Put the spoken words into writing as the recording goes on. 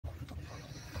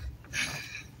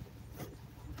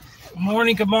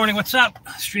Good morning. What's up?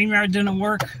 StreamYard didn't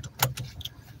work,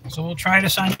 so we'll try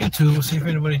this on YouTube. We'll see if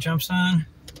anybody jumps on.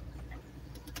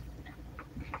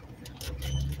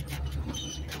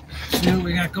 See what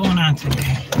we got going on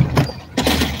today.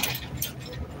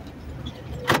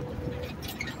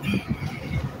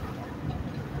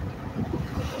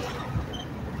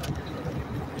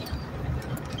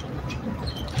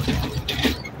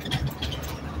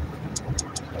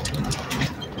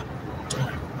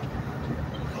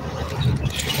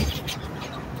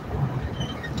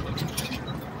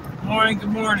 Good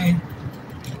morning.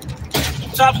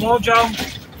 What's up, Mojo?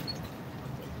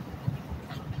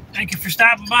 Thank you for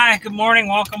stopping by. Good morning.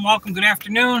 Welcome. Good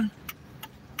afternoon.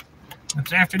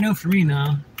 It's afternoon for me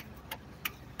now.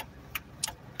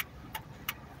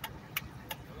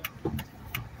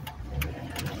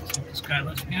 This guy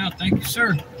lets me out. Thank you,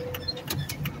 sir.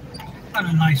 What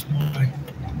a nice boy.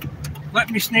 Let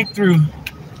me sneak through.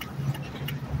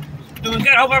 Doing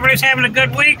good. Hope everybody's having a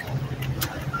good week.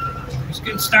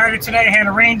 Getting started today. I had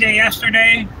a rain day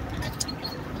yesterday.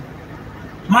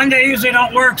 Monday usually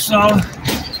don't work, so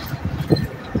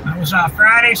I was off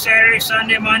Friday, Saturday,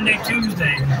 Sunday, Monday,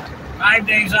 Tuesday. 5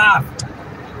 days off.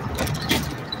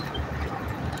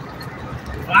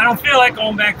 Well, I don't feel like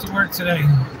going back to work today.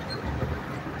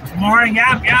 Good morning.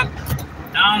 Yep.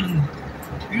 Down in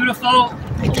beautiful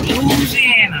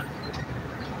Louisiana.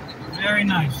 Very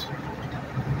nice.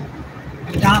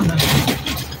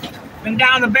 Been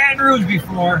down to Baton Rouge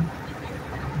before,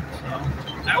 so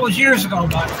that was years ago,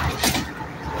 but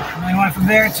I went from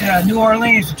there to New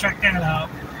Orleans to check that out.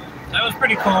 That was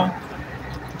pretty cool,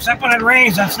 except when it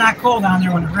rains. That's not cool down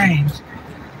there when it rains.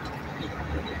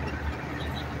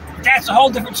 But that's a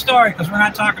whole different story because we're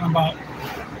not talking about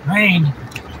rain.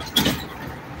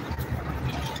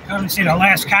 Go and see the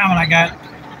last comment I got.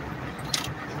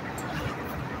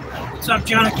 What's up,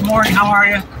 John? Good morning. How are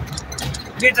you?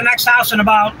 We'll be at the next house in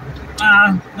about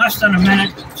less than a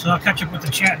minute, so I'll catch up with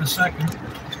the chat in a second.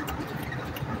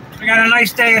 We got a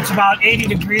nice day. It's about 80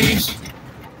 degrees.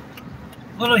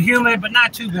 A little humid, but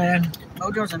not too bad.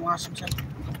 Mojo's in Washington.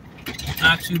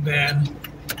 Not too bad.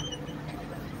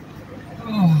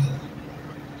 Oh.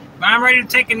 But I'm ready to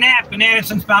take a nap. Been at it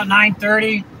since about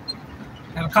 9:30.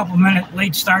 Had a couple minute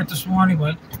late start this morning,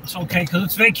 but it's okay because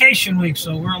it's vacation week,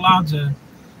 so we're allowed to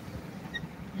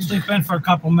sleep in for a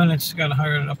couple minutes. Got to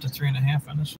hire it up to 3.5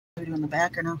 on this. Are you doing the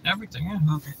back or no? Everything,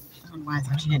 yeah. Okay. I don't know why I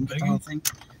thought you didn't get the whole thing.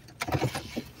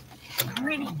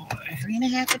 Alright, boy.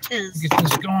 3.5 it is. Get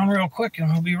this going real quick, and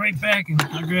I'll be right back, and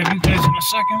I'll grab you guys in a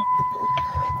second.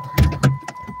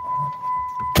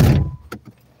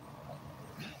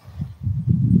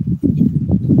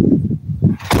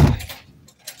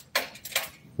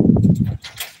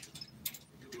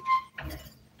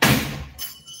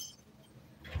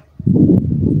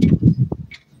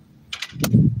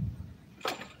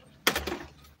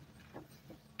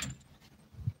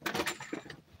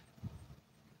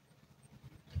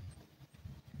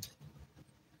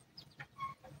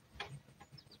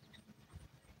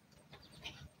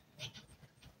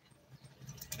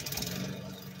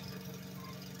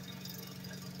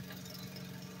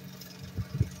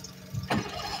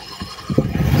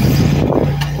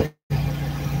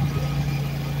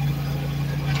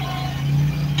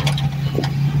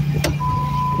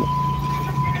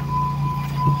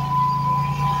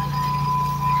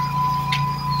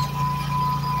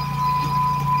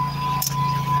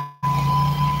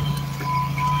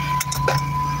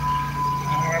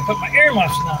 Put my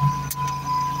earmuffs on.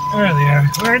 There they are.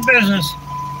 We're in business.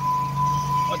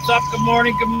 What's up? Good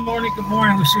morning.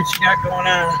 We'll see what you got going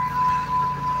on.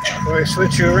 Boy,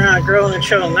 switch you around, grilling and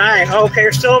chilling. 9. Oh, okay,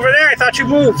 you're still over there. I thought you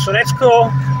moved, so that's cool.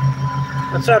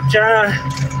 What's up, John?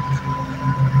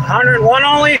 101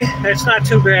 only? That's not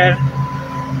too bad.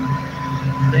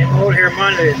 They mowed here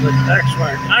Monday, but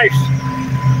excellent. Nice.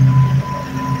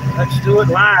 Let's do it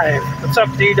live. What's up,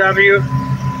 DW?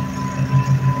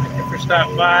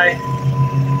 Stop by.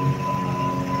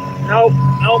 Nope.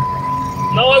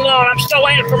 No alone. I'm still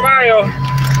waiting for Mario.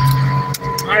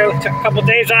 Mario took a couple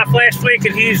days off last week,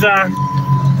 and he's decided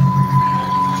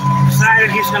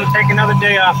he's going to take another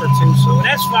day off or two. So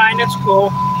that's fine. That's cool.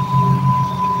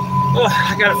 Oh,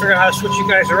 I got to figure out how to switch you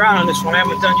guys around on this one. I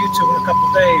haven't done YouTube in a couple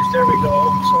days. There we go.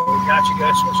 So we got you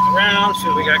guys switched around. See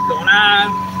what we got going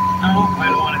on. No, I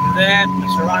don't want to do that.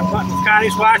 That's the wrong button. If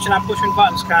Connie's watching, I'm pushing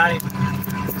buttons, Connie.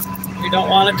 You don't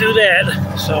want to do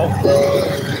that, so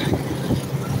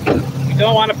you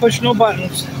don't want to push no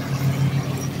buttons.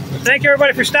 But thank you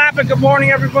everybody for stopping. Good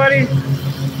morning, everybody.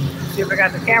 See if I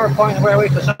got the camera pointing the right way,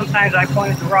 because sometimes I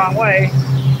point it the wrong way.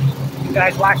 You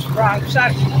guys watch the wrong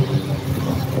side.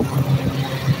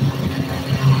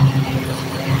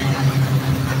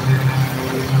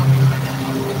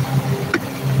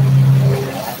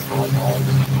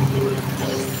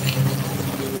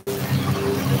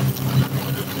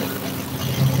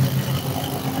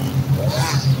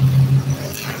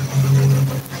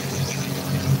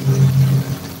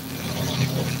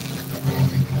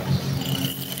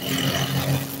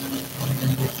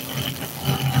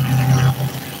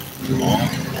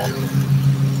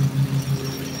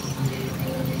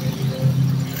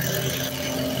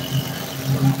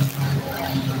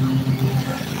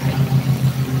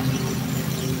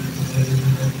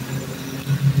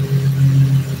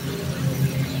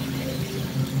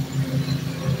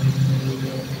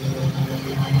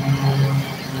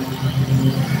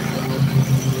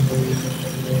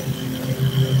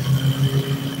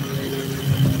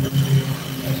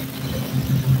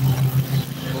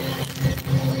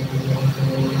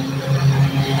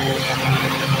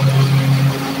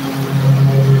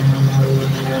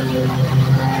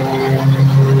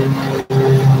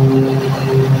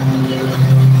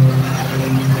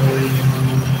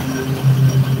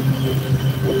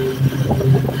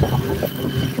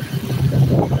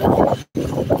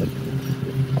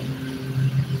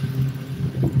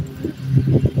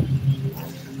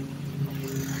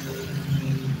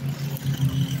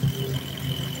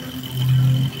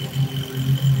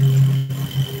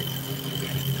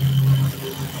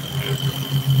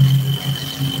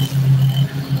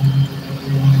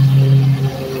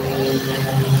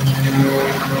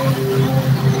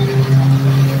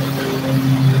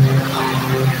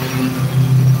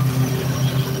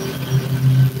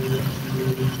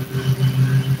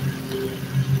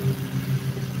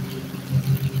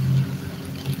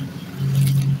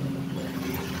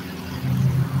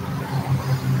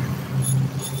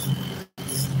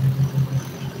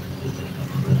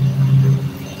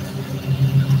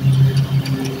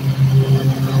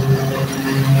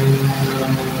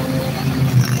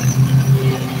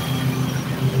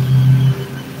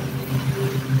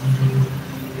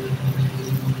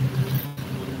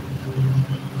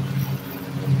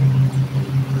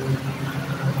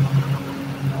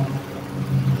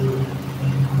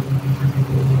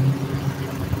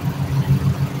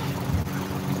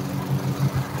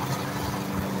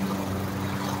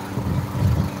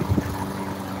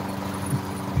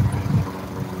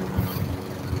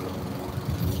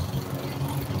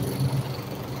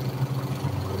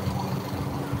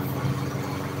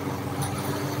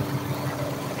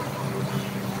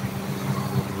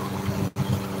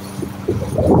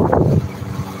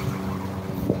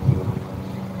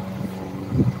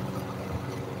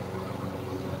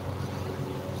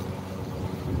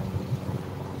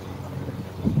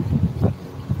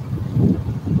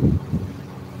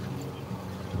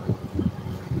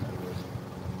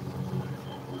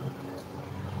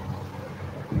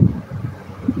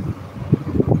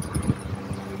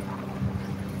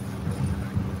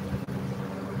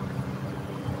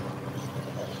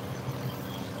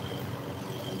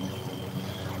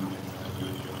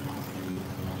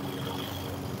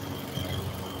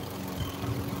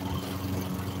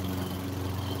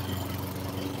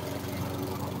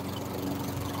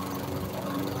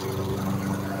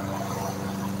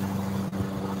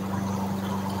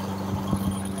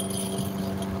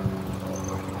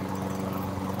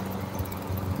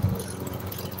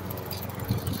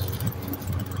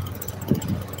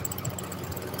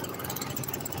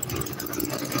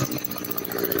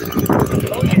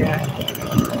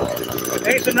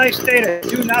 Today's a nice day to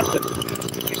do nothing.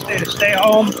 Nice day to stay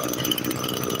home,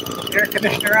 air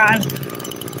conditioner on,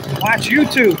 watch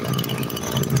YouTube.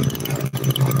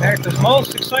 America's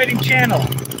most exciting channel.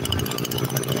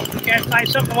 If you can't find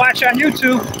something to watch on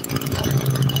YouTube,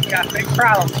 you got big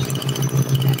problems.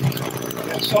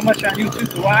 There's so much on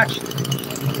YouTube to watch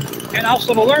and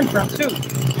also to learn from too.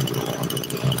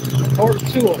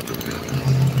 Important tool.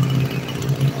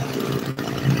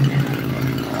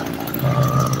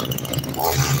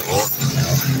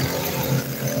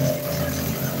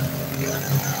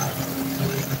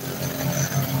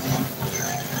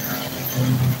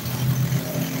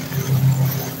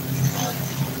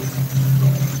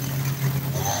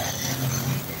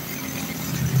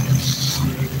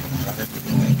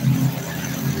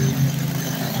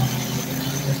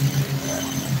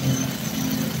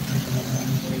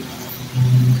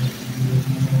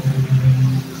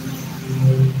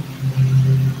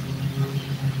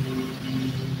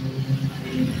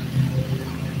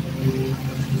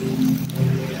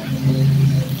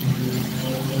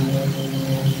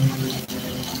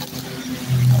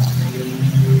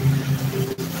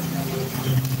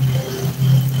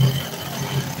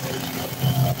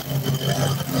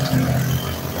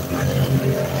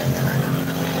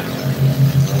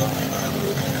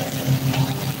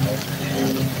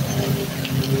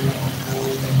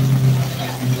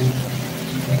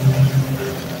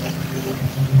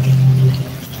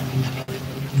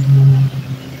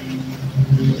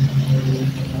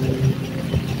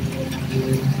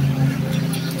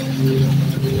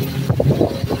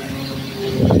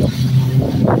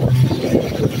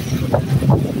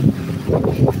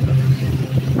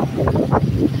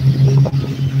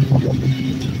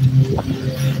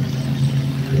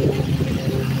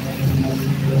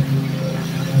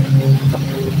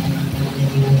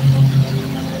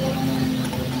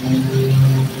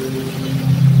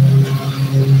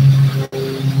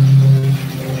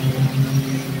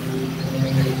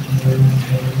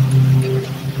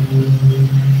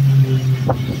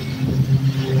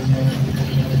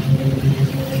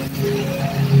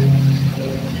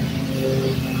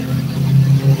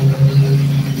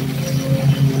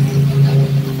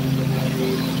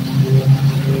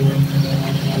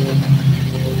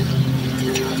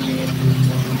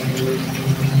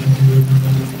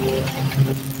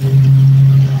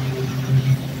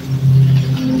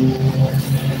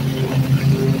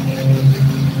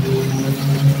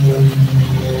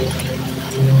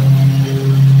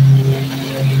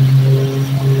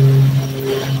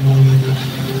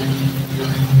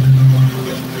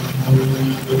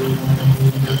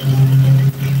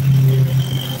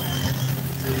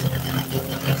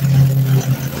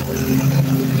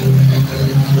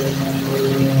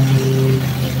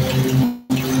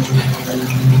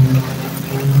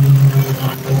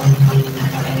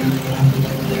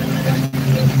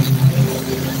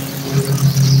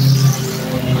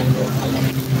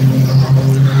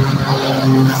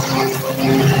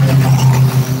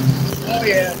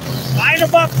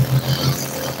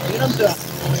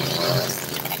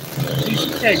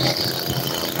 cake.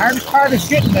 Hardest part is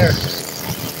getting there.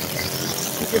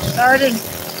 Get started.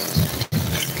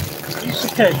 Piece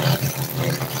of cake.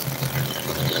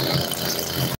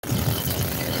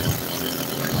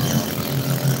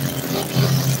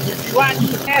 If you want, you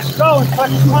can ask go and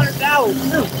collect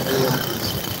 $200 too.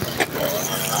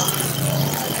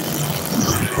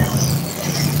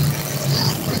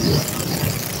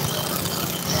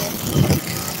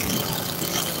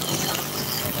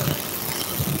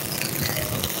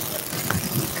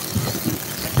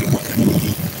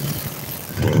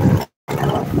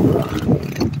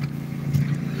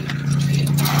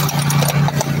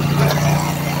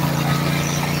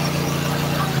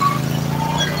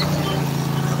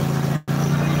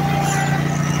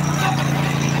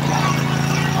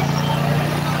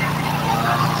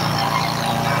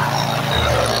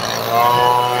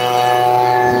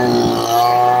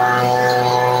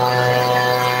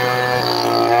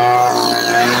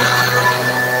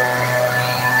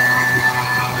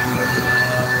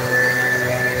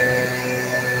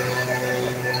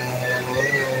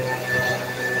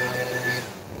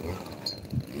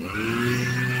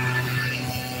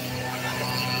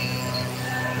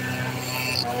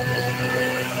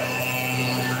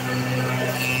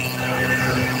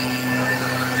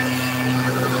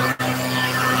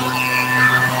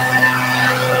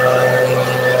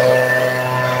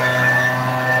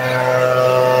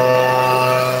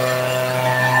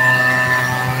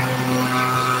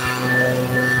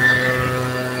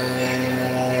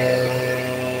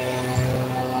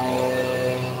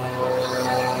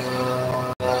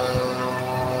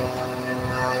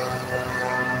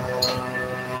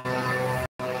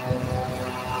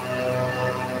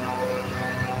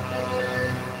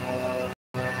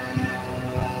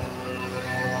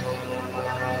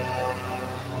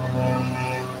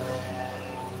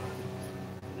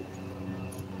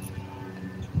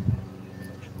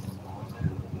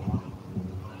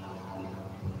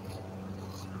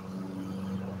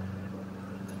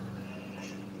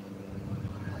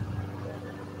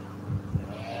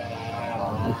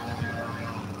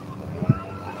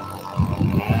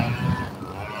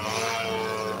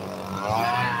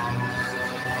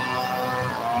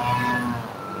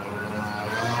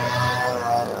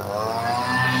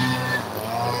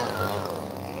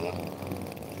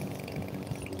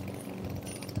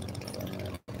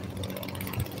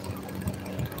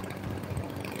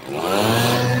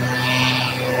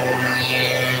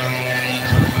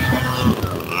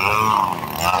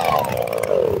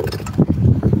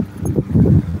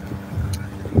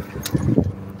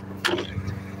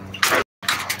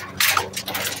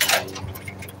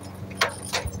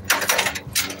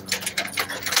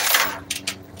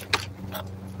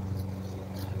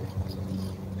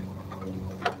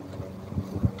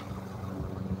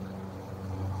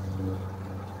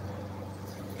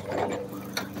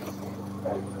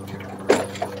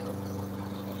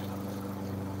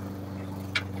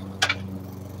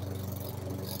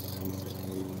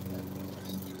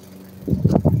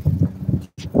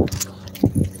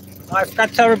 I forgot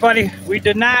to tell everybody, we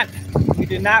did not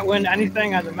win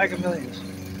anything on the Mega Millions.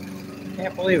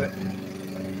 Can't believe it.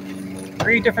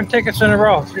 3 different tickets in a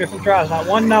row, 3 different draws, not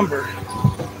one number.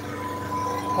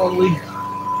 Totally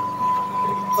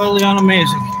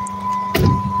unamazing.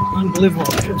 Unbelievable,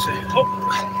 I should say. Oh,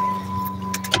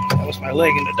 that was my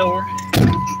leg in the door.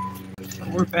 So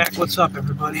we're back. What's up,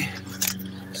 everybody?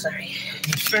 Sorry.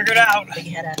 You figured out. Big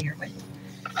head out of here, but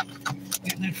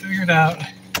Getting it figured out.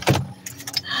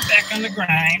 Back on the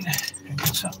grind.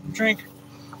 Get something to drink.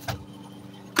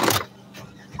 It's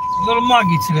a little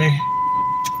muggy today.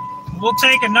 We'll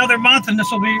take another month, and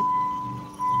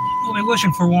we'll be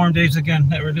wishing for warm days again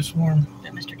that were this warm. is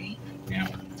that Mr. D? Yeah.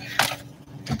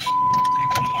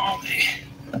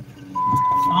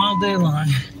 All day long.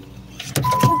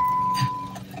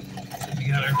 We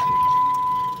got our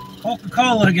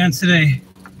Coca-Cola again today.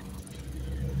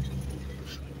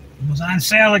 It was on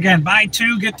sale again. Buy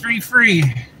 2, get 3 free.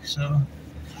 So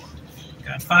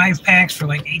got 5 packs for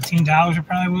like $18. It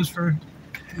probably was for.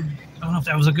 I don't know if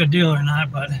that was a good deal or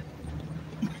not, but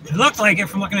it looked like it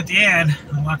from looking at the ad.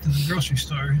 I walked into the grocery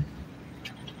store.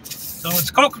 So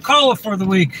it's Coca-Cola for the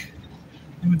week.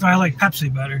 Even though I like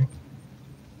Pepsi better.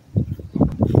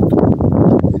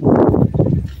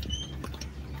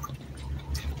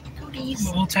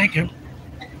 But we'll take it.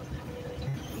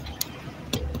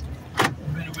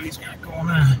 What everybody's got going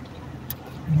on.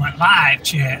 We want live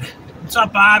chat. What's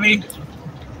up, Bobby?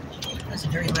 That's a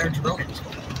very large rodent.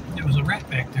 There was a rat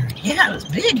back there. Yeah, it was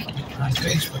big. On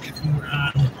Facebook, if you were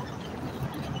on.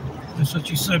 That's what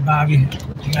you said, Bobby. You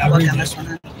I'll got look read on this this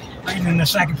one. reading in a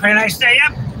second. Pretty nice day.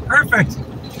 Yep, perfect.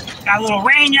 Got a little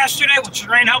rain yesterday, which the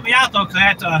rain helped me out though, because I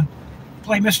had to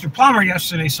play Mr. Plumber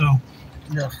yesterday. So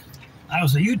Ugh. I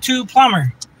was a YouTube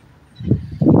plumber.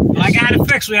 I got it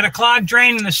fixed. We had a clogged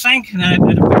drain in the sink, and I had to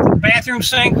fix the bathroom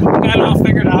sink. We got it all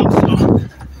figured out. So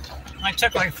I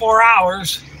took like 4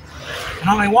 hours, and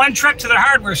only one trip to the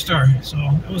hardware store. So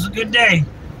it was a good day.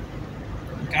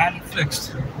 Got it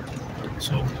fixed.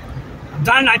 So I'm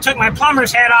done. I took my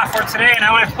plumber's hat off for today, and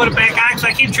I want to put it back on because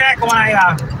I keep track of when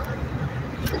I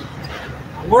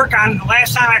work on. The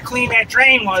last time I cleaned that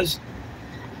drain was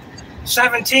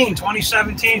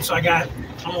 2017. So I got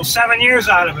almost 7 years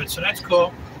out of it. So that's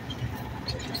cool.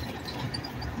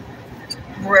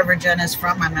 Wherever Jen is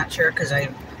from, I'm not sure because I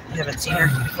haven't seen her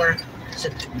before. So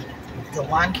the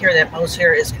lawn care that mows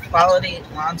here is Quality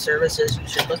Lawn Services. You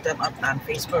should look them up on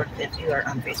Facebook if you are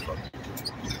on Facebook.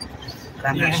 But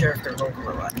I'm not sure if they're local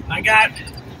or what. I got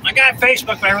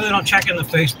Facebook, but I really don't check in the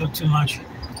Facebook too much.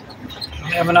 I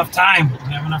don't have enough time. I don't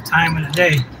have enough time in a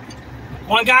day.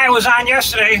 One guy was on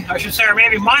yesterday, I should say, or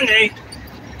maybe Monday.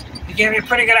 He gave me a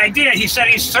pretty good idea. He said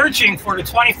he's searching for the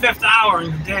 25th hour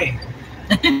in the day.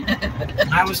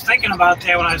 I was thinking about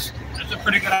that that's a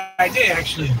pretty good idea,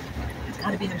 actually. It's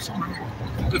got to be there somewhere.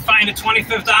 You could find a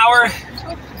 25th hour,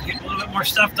 get a little bit more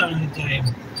stuff done in the day.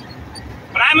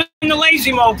 But I'm in the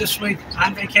lazy mode this week,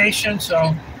 on vacation, so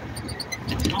I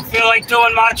don't feel like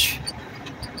doing much.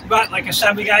 But like I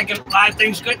said, we got to get a lot of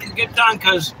things get done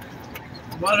because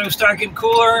the weather will start getting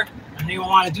cooler, and you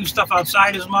won't want to do stuff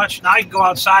outside as much. Now you can go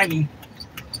outside and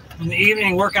in the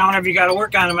evening, work on whatever you got to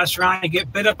work on and mess around and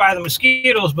get bit up by the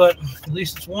mosquitoes, but at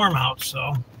least it's warm out.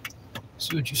 So,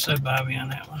 see what you said, Bobby, on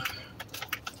that one.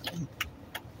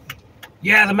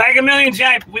 Yeah, the Mega Millions.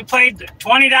 Yeah, we played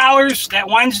 $20 that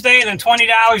Wednesday, and then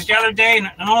 $20 the other day,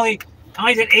 and I only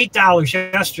did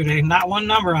 $8 yesterday. Not one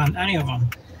number on any of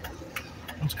them.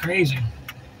 That's crazy.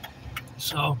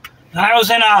 So, I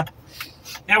was in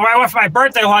where I went for my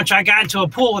birthday lunch. I got into a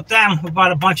pool with them. We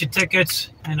bought a bunch of tickets,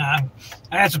 and I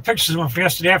had some pictures of them for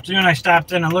yesterday afternoon. I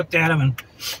stopped in and looked at them, and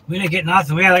we didn't get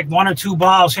nothing. We had like 1 or 2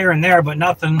 balls here and there, but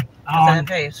nothing. All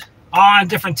on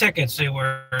different tickets they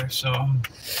were. So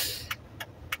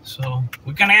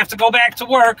we're gonna have to go back to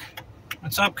work.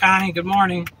 What's up, Connie? Good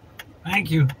morning.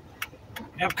 Thank you.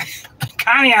 Yep.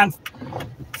 Connie, on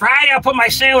Friday I'll put my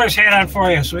sailor's hat on for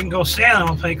you, so we can go sailing.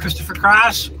 We'll play Christopher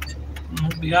Cross. And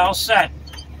we'll be all set.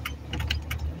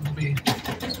 It'll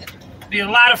be a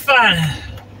lot of fun.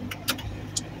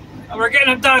 We're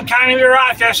getting it done. Connie, we were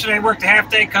off yesterday. Worked a half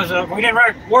day because we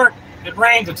didn't work. It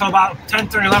rained until about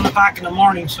 10:30, 11 o'clock in the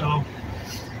morning. So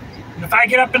if I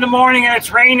get up in the morning and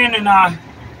it's raining and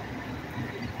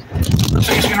looks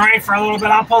like it's going to rain for a little bit,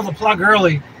 I'll pull the plug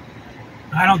early.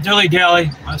 I don't dilly-dally.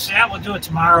 I'll say, yeah, we'll do it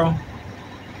tomorrow.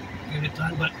 Get it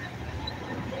done.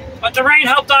 But the rain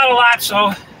helped out a lot,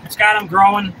 so it's got them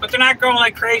growing. But they're not growing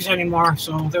like crazy anymore,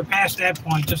 so they're past that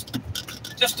point. Just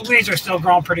the weeds are still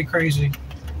growing pretty crazy.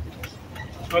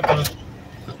 But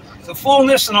the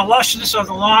fullness and the lushness of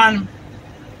the lawn,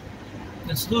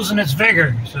 it's losing its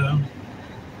vigor. So,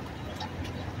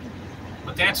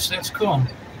 but that's cool.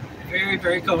 Very,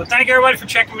 very cool. But thank everybody for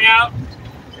checking me out,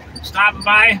 stopping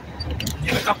by.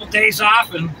 Get a couple days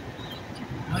off, and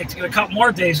I'd like to get a couple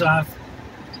more days off.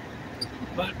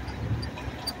 But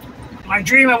my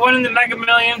dream of winning the Mega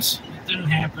Millions, it didn't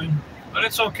happen. But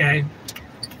it's okay.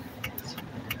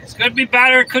 It could be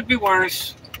better, it could be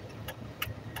worse.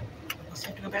 Let's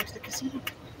have to go back to the casino.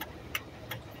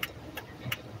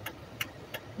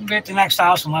 We'll be at the next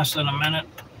house in less than a minute.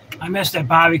 I missed that,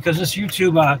 Bobby, because this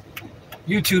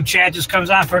YouTube chat just comes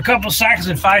on for a couple seconds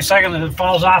and 5 seconds and it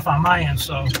falls off on my end.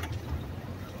 So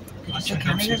I'll check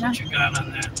out see what you got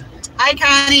on that. Hi,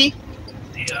 Connie.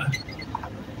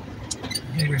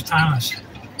 Here's Thomas.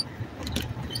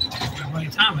 Everybody,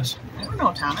 Thomas. I don't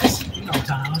know Thomas. You know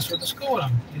Thomas. Went to school with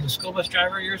him. He's a school bus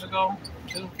driver years ago,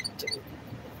 too.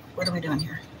 What are we doing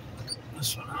here?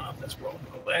 This one, I don't know if that's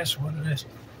glass or what it is.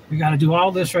 We got to do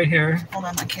all this right here. Hold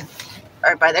on, I can't.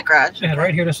 All right, by that garage. Yeah,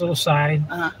 right here, this little side.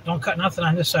 Uh-huh. Don't cut nothing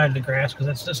on this side of the grass because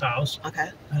that's this house. Okay.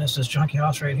 And it's this junky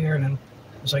house right here, and then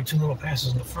there's like 2 little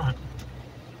passes in the front.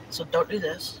 So don't do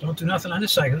this. Don't do nothing on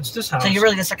this side. It's this house. So you're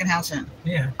really the second house in?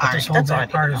 Yeah. All But this right, whole that's all I back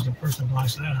need part to is know. the person that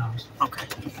belongs to that house. Okay.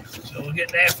 So we'll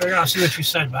get that figured out. I'll see what you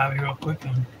said, Bobby, real quick.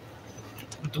 And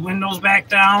put the windows back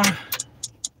down.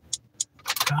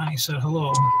 Connie said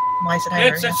hello. Well, I said hi.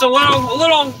 It's a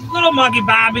little muggy,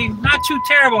 Bobby. Not too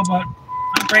terrible, but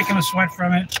I'm breaking a sweat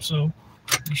from it. So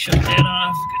let me shut that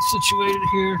off. Get situated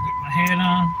here. Get my hat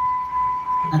on.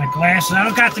 Get my glasses. I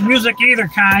don't got the music either,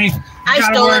 Connie. I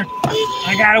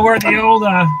gotta wear the old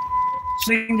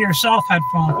sing to yourself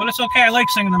headphones. But it's okay. I like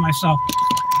singing to myself.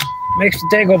 Makes the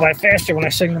day go by faster when I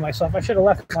sing to myself. I should have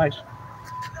left my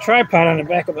tripod on the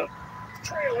back of the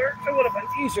trailer. It would have been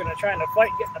easier than trying to fight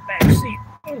and get in the back seat.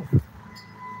 Ooh.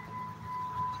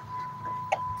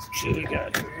 Let's see what we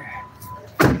got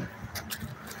here.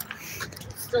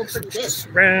 Still pretty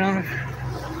big. Round.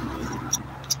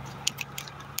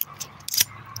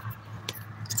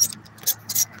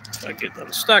 If I get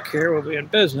unstuck here, we'll be in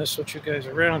business. Switch you guys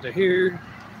around to here.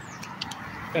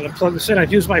 Gotta plug this in. I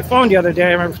used my phone the other day.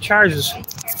 I remember it charges.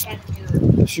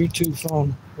 This YouTube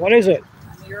phone. What is it?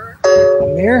 A mirror. A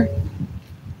mirror?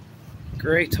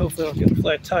 Great. Hopefully I'll get a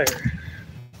flat tire.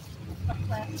 A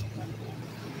flat.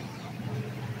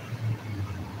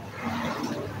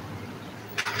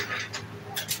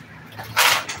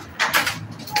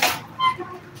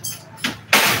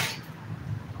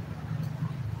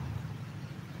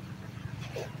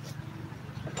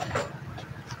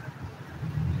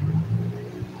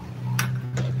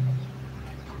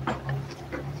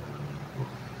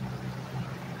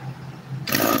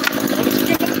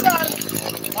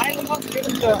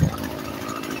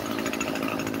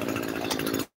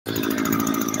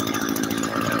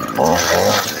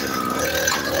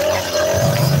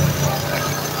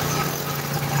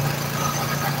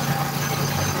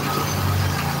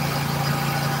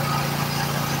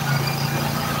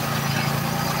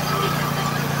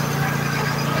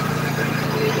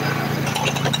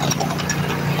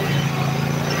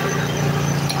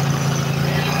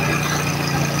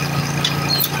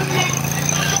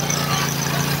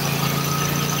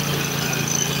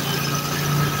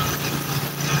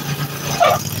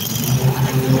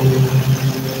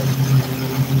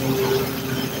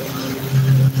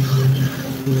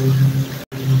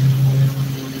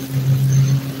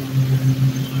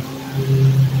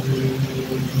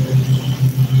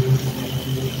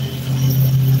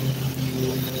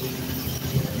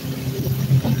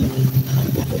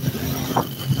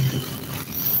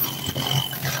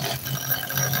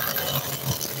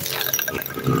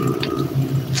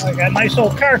 I got a nice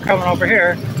old car coming over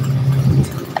here.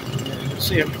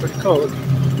 See, I'm pretty cold.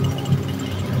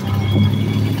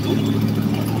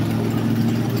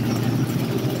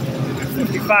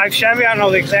 '55 Chevy. I don't know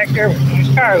the exact year, but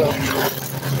nice car though.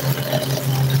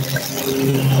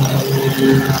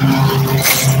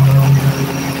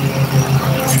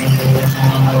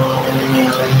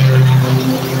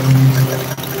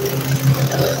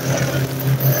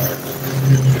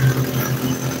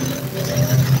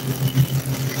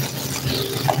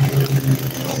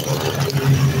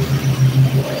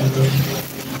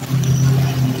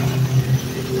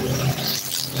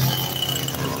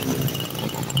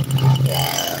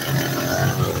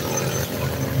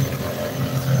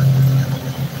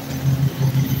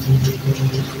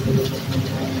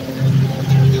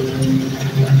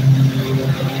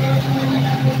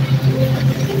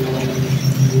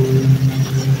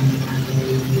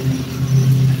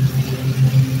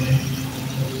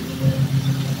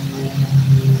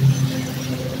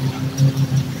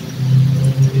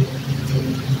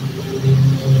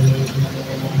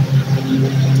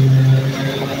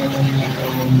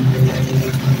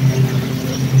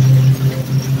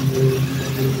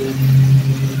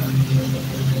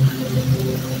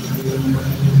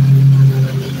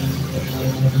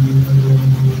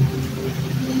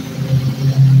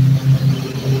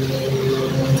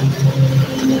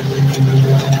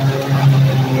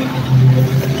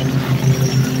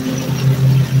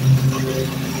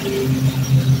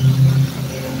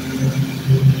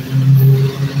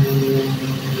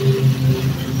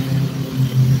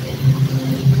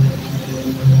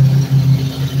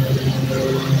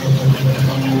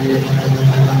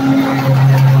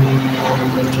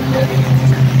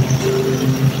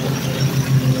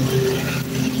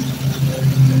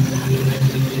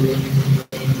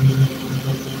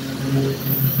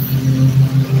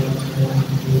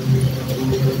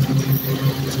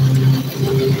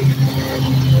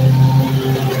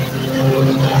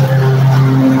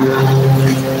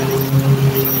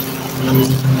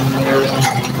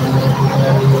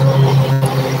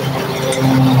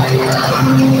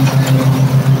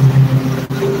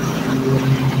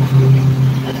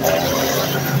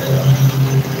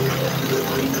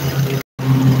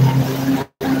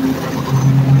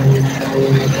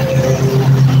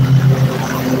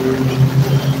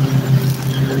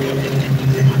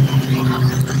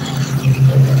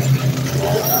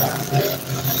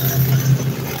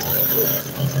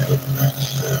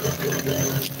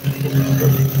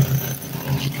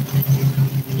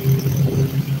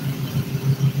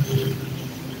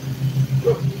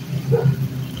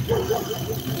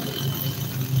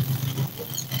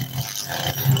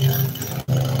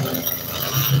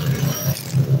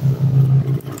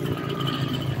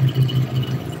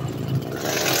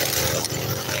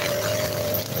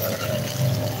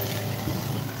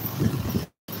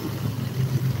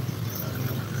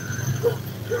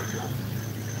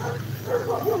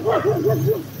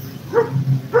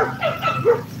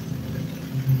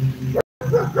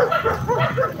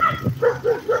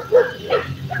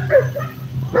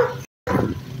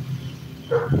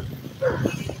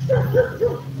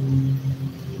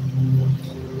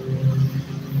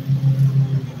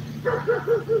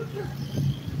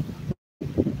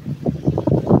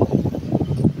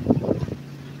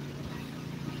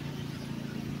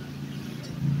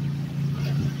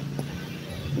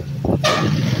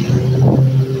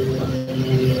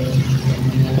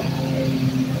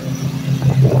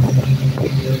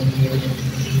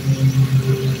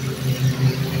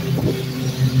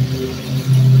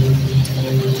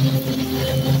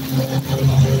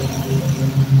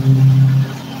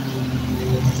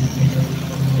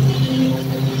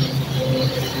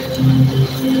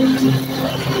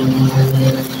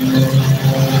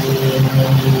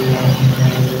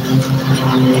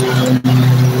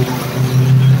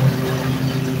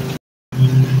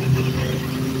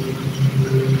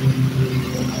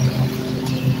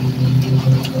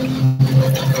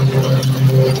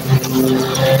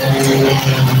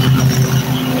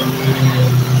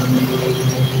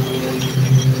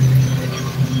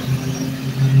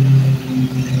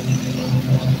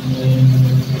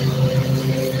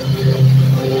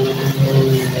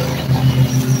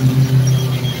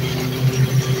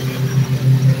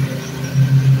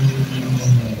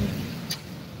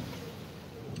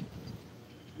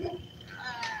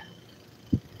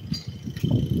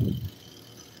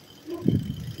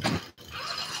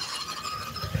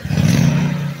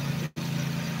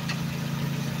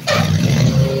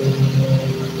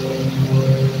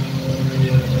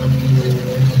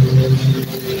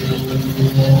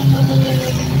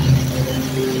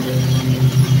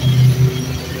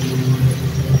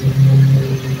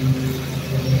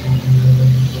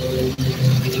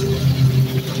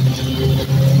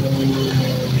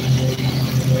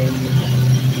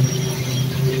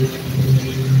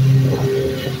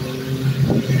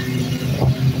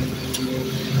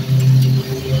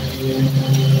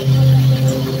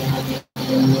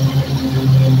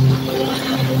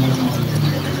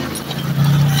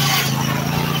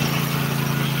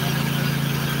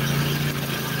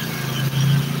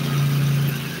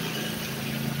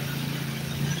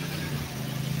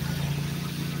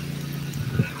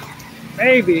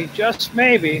 Maybe, just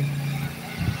maybe.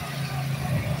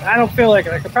 I don't feel like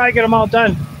it. I could probably get them all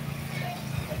done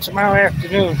tomorrow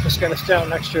afternoon. Just got to stay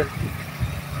an extra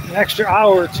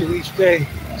hour or two each day.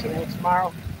 So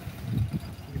tomorrow,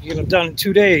 we get them done in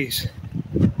 2 days,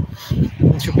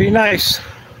 which would be nice.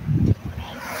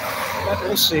 But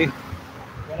we'll see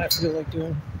what I feel like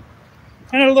doing.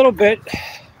 And a little bit.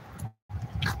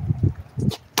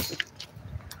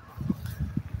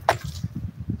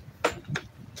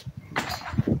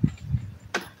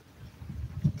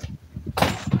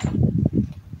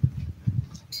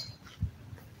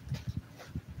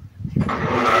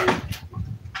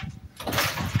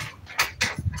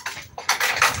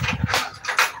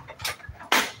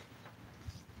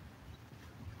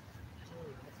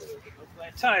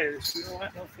 Tires. You don't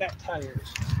want no flat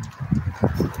tires.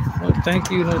 No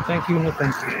thank you, no thank you, no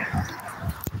thank you.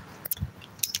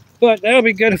 But that'll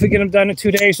be good if we get them done in 2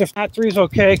 days. If not, 3 is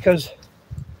okay, because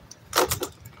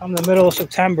come the middle of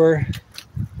September,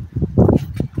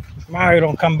 Mario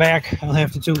don't come back. I'll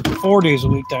have to do 4 days a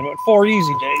week then, but 4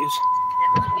 easy days.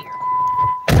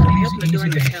 I opened the door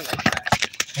and the tail light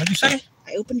flashed. What'd you say?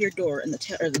 I opened your door and the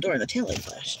door and the tail light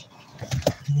flashed.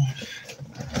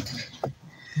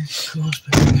 Must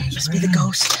be the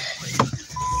ghost. See what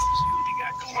you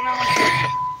got going on here.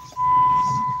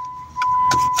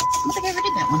 I don't think I ever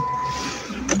did that one.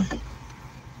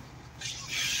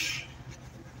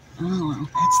 Oh,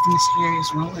 that's the mysterious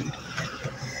rolling.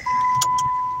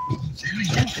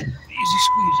 Easy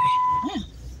squeezy. Yeah.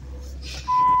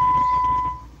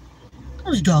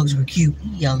 Those dogs were cute. He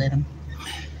yelled at him.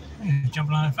 He's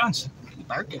jumping on the fence. He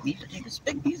barked at me.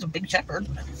 He's a big shepherd.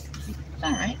 It's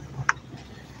all right.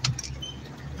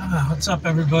 What's up,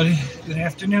 everybody? Good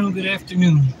afternoon. Good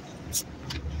afternoon.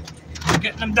 We're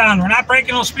getting them done. We're not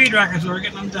breaking those speed records, but we're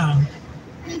getting them done.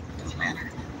 Doesn't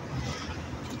matter.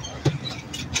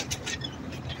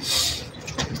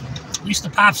 At least the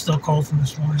pop's still cold from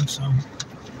this morning, so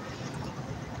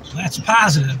that's a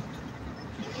positive.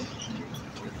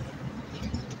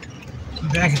 Be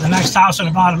back at the next house in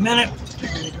about a minute.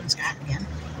 Again.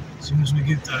 As soon as we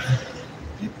get to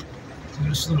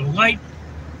this little light.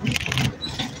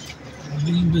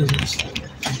 Be in business.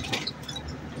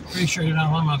 Pretty sure you're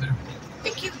not my mother.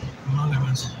 Thank you. My mother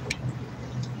was.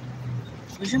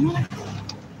 Who's your mother?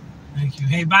 Thank you.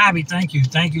 Hey, Bobby, thank you.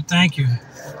 Thank you. Thank you.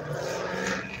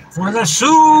 For the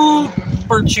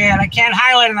super chat. I can't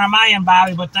highlight it on my end,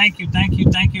 Bobby, but thank you. Thank you.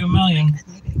 Thank you a million.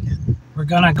 We're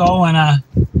going to go and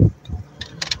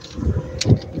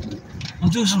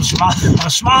we'll do a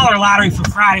smaller lottery for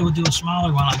Friday. We'll do a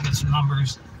smaller one. I'll get some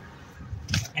numbers.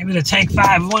 Maybe the Take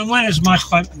 5 won't win as much,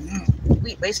 but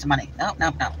waste of money. No.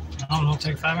 No,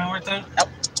 Take 5 not worth that? Nope.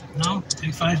 No,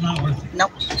 Take 5's not worth it.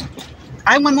 Nope.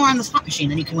 I win more on the slot machine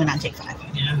than you can win on Take 5.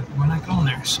 Yeah, we're not going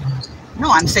there, so.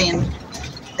 No, I'm saying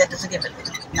that doesn't give it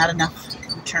not enough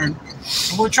return.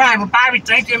 Well, we're trying. But Bobby,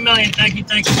 thank you a million. Thank you.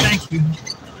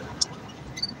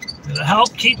 For the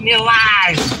help keep me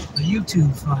alive. The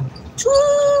YouTube fund.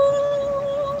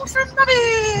 From Bobby.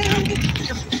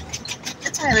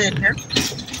 That's how I live here.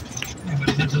 Yeah,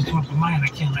 but that doesn't come up with mine. I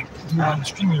can't do it on the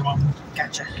streamer one.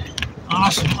 Gotcha.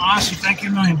 Awesome, awesome. Thank you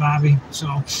a million, Bobby. So,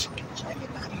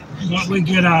 what we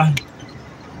get,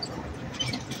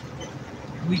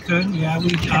 we could, yeah,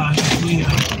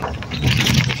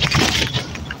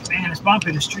 man, it's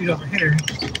bumpy, the street over here.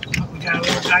 We got a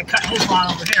little guy cutting his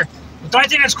lawn over here. But the only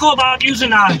thing that's cool about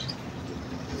using the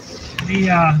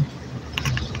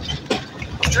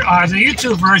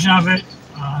YouTube version of it,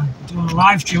 doing a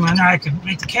live stream on there, I could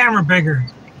make the camera bigger,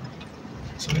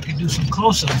 so we could do some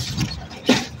close-ups.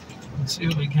 Let's see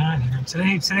what we got here.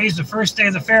 Today's the first day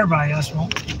of the fair by us.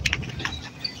 Won't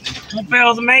be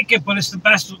able to make it, but it's the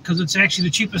best because it's actually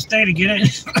the cheapest day to get in.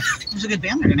 There's a good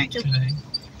band there tonight too. Today.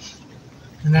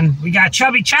 And then we got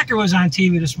Chubby Checker was on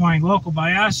TV this morning, local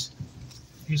by us.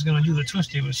 He's going to do the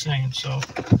twist he was saying, so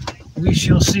we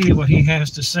shall see what he has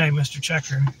to say, Mr.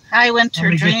 Checker. Hi, Winter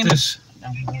Let me Dream.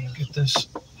 get this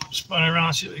spun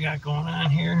around, see what we got going on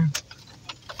here.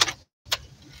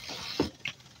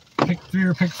 Pick 3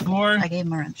 or pick 4? I gave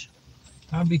him a wrench.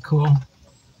 That'd be cool.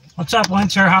 What's up,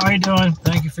 Winter? How are you doing?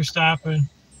 Thank you for stopping.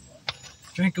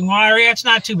 Drinking water? Yeah, it's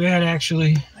not too bad,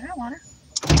 actually. I got water.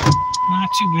 Not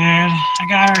too bad. I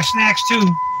got our snacks,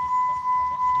 too.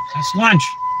 That's lunch.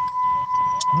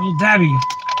 Little Debbie.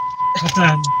 But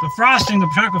the frosting, the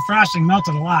chocolate frosting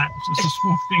melted a lot this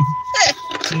morning.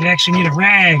 So you actually need a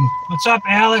rag. What's up,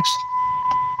 Alex?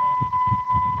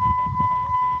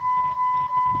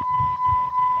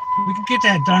 We could get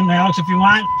that done, Alex, if you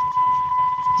want.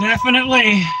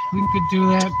 Definitely, we could do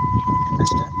that.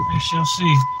 I shall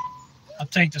see. I'll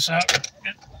take this out.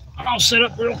 I'll set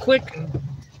up real quick. And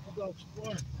we'll go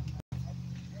explore.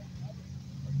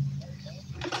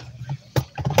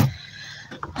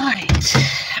 All right.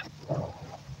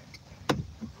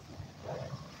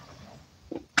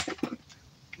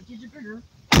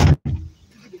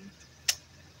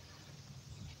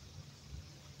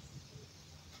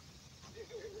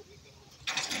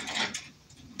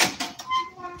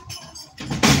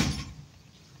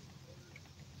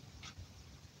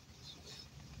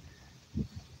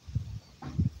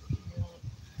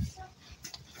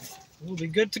 We'll be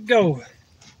good to go.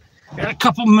 Got a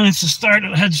couple minutes to start,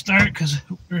 a head start, because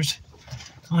there's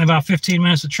only about 15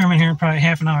 minutes of trimming here and probably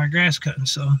half an hour of grass cutting,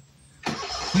 so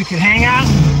we could hang out,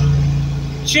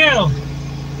 chill.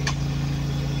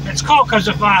 It's cold because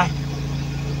of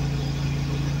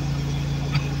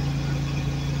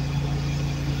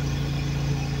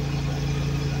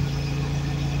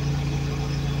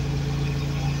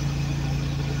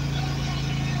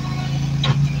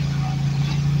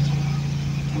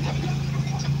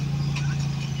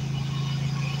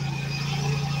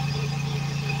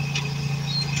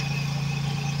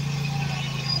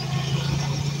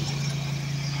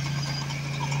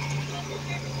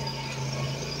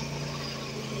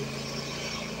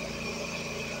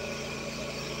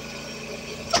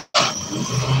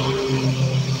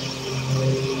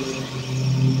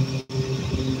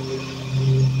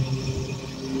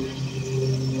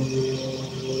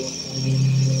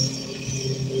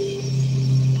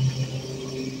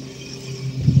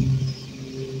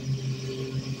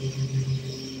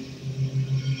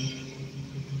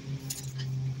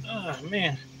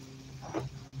man.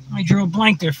 I drew a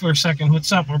blank there for a second.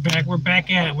 What's up? We're back. We're back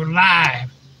at it. We're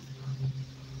live.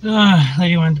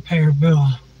 Lady wanted to pay her bill.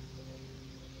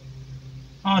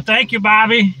 Oh, thank you,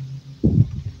 Bobby.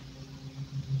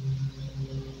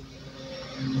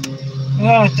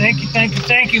 Oh,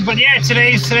 thank you. But yeah,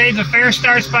 today the fair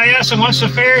starts by us, and once the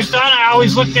fair is done, I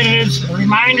always looked at it as a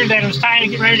reminder that it was time to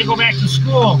get ready to go back to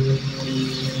school.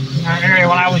 In our area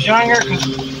when I was younger, because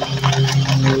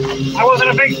I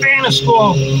wasn't a big fan of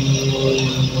school.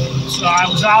 So I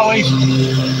was always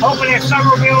hoping that summer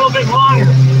would be a little bit longer.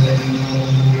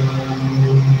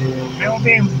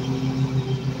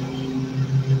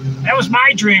 That was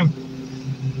my dream.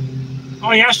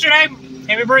 Oh, yesterday?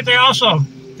 Happy birthday also.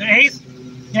 The 8th?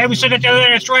 Yeah, we said that the other day.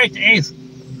 That's right, the 8th.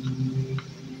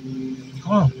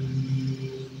 Cool.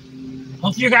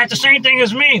 Hopefully you got the same thing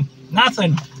as me.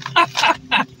 Nothing.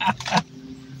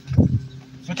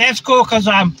 But that's cool because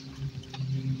I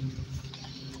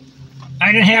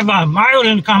didn't have Mario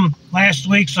didn't come last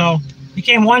week, so he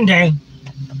came one day.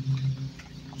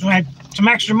 So I had some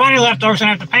extra money left over, so I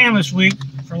have to pay him this week,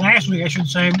 for last week I should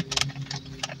say.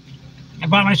 I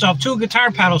bought myself 2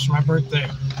 guitar pedals for my birthday.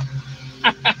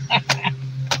 But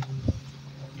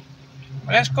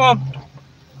that's cool.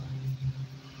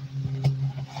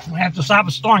 I have to stop at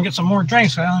the store and get some more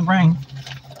drinks. So I only bring.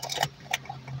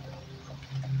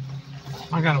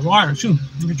 I got a water too.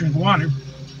 Let me drink water.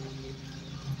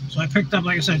 So I picked up,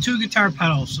 like I said, 2 guitar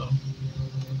pedals. So.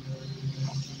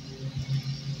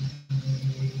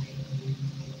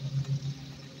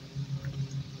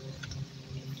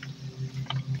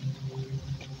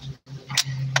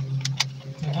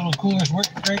 cooler's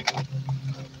working great.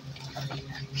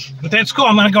 But that's cool.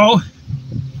 I'm going to go. I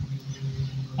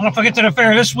don't know if I get to the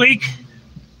fair this week.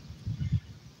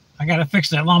 I got to fix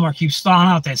that lawnmower. Keeps stalling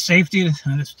out that safety.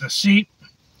 And it's the seat.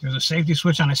 There's a safety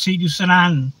switch on the seat you sit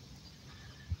on. And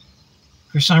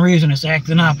for some reason, it's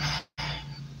acting up.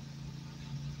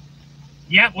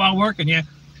 Yep, while working, yeah.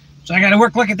 So I got to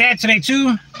look at that today,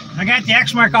 too. I got the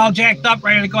X mark all jacked up,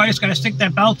 ready to go. I just got to stick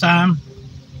that belt on.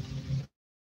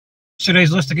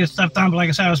 Yesterday's list to get stuff done, but like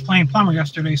I said, I was playing plumber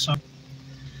yesterday, so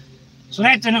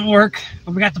that didn't work.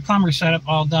 But we got the plumber setup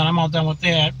all done. I'm all done with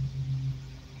that.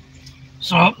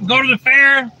 So go to the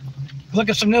fair, look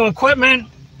at some new equipment.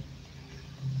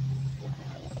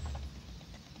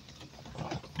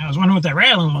 I was wondering what that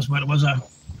rattling was, but it was a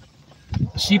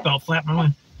seatbelt flapping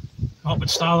one. Hope it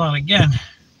stalled out again.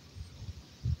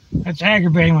 That's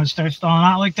aggravating when it starts stalling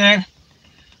out like that.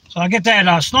 So I'll get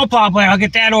that snowplow blade. I'll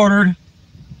get that ordered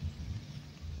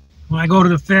when I go to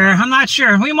the fair. I'm not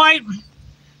sure. We might.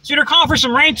 It's either calling for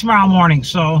some rain tomorrow morning.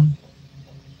 So, and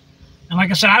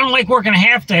like I said, I don't like working a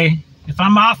half day. If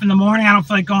I'm off in the morning, I don't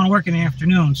feel like going to work in the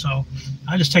afternoon. So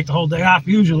I just take the whole day off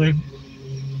usually.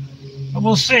 But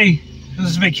we'll see. This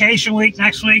is vacation week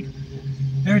next week.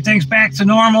 Everything's back to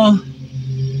normal.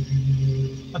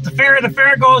 But the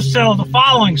fair goes till the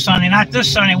following Sunday, not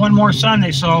this Sunday, one more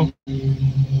Sunday. So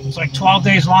it's like 12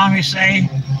 days long, they say.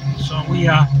 So we,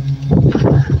 like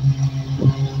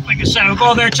I said, we'll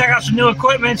go there, check out some new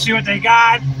equipment, see what they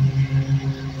got.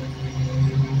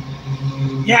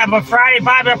 Yeah, but Friday,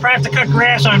 Bobby, I'll probably have to cut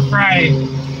grass on Friday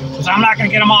because I'm not going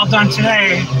to get them all done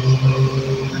today.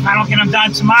 If I don't get them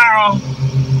done tomorrow,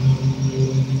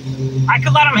 I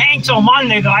could let them hang till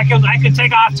Monday, though. I could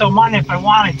take off till Monday if I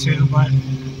wanted to, but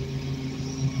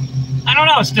I don't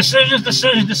know. It's decision.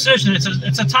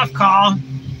 It's a tough call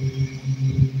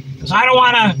because I don't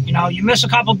want to, you miss a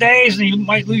couple days and you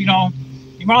might, you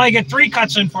might only get 3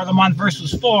 cuts in for the month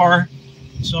versus 4.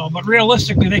 So, but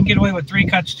realistically, they can get away with 3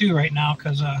 cuts too right now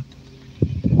because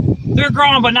they're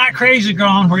growing, but not crazy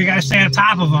growing where you got to stay on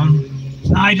top of them.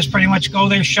 So now you just pretty much go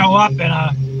there, show up, and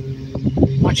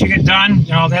once you get done,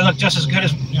 they look just as good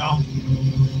as,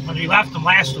 when you left them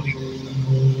last week.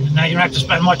 And now you don't have to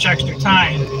spend much extra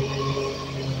time.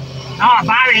 No,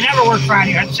 Bobby, you never work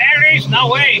Friday. On Saturdays? No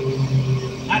way.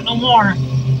 Not no more.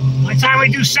 The only time we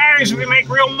do Saturdays, we make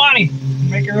real money.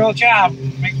 Make a real job.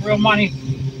 Make real money.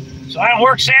 So I don't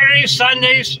work Saturdays,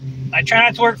 Sundays. I try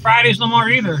not to work Fridays no more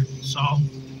either. So,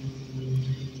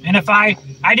 and if I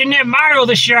didn't have Mario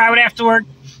this year, I would have to work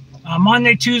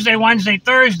Monday, Tuesday, Wednesday,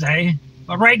 Thursday.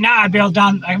 But right now, I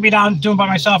can be down doing by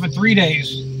myself in 3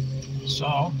 days.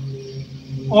 So,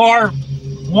 or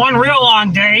one real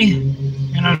long day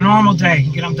and a normal day.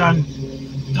 Get them done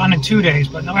in 2 days.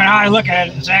 But no matter how I look at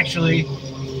it, it's actually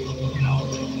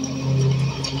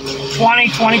 20,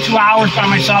 22 hours by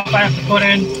myself. I have to put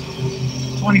in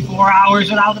 24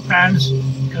 hours. It all depends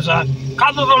because a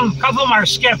couple of them are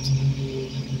skipped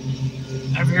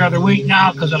every other week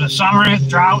now because of the summer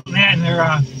drought and that, and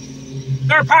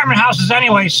they're apartment houses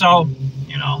anyway. So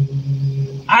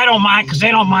I don't mind because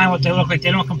they don't mind what they look like.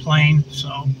 They don't complain.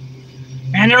 So,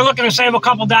 and they're looking to save a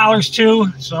couple dollars too.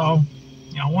 So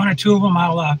 1 or 2 of them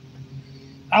I'll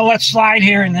let slide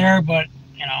here and there, but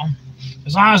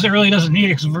as long as it really doesn't need it,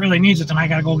 because if it really needs it, then I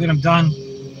got to go get them done.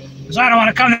 Because I don't want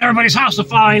to come to everybody's house the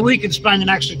following week and spend an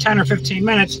extra 10 or 15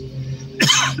 minutes.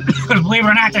 Because believe it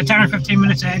or not, that 10 or 15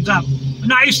 minutes adds up. But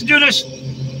no, I used to do this.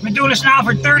 I've been doing this now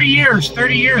for 30 years.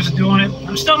 30 years of doing it.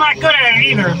 I'm still not good at it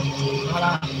either.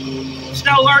 But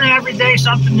still learning every day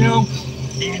something new.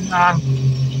 And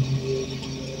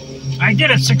I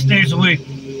did it 6 days a week.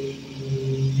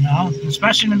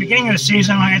 Especially in the beginning of the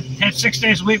season, when I had 6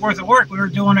 days a week worth of work. We were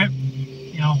doing it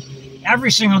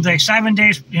every single day, 7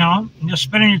 days, just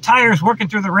spinning your tires, working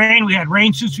through the rain. We had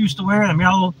rain suits we used to wear, them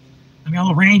yellow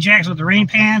rain jackets with the rain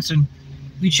pants, and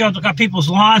we'd show up to people's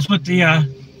lawns with the, and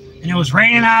it was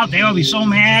raining out. They would be so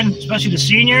mad, especially the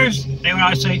seniors. They would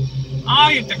always say,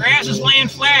 oh, the grass is laying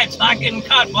flat, it's not getting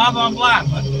cut, blah, blah, blah.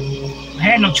 But I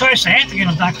had no choice. I had to get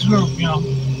them done because we were,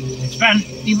 spend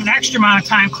even extra amount of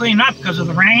time cleaning up because of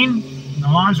the rain, and the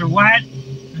lawns were wet,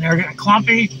 and they were getting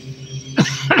clumpy.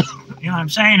 You know what I'm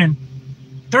saying? And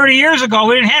 30 years ago,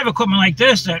 we didn't have equipment like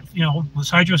this that,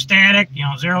 was hydrostatic,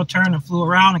 zero turn and flew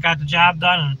around and got the job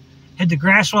done and hit the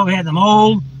grass well. We had them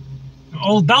old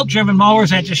belt-driven mowers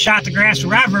that just shot the grass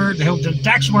forever. The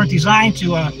decks weren't designed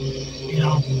to,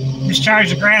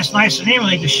 discharge the grass nice and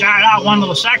evenly. They just shot out one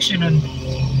little section and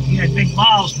you had big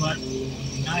balls. But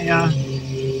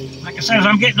like I said, as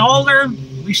I'm getting older,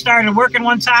 we started working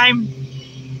one time.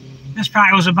 This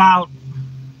probably was about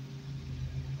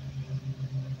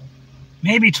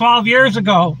maybe 12 years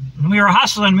ago. We were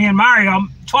hustling, me and Mario,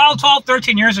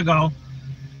 13 years ago.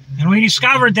 And we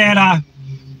discovered that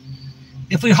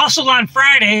if we hustled on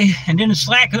Friday and didn't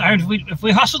slack, or if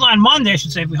we hustled on Monday, I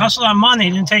should say, if we hustled on Monday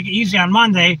and didn't take it easy on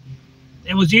Monday,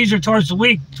 it was easier towards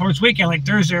weekend, like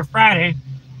Thursday or Friday.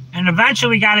 And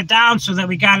eventually we got it down so that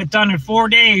we got it done in 4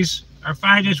 days or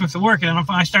 5 days worth of work. And then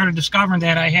I started discovering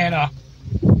that I had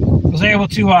was able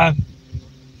to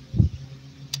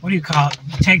what do you call it?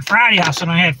 Take Friday off. So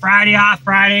I had Friday off,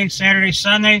 Friday, Saturday,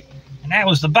 Sunday, and that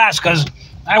was the best because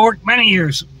I worked many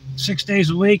years, 6 days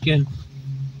a week, and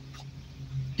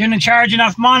didn't charge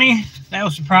enough money. That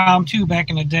was the problem too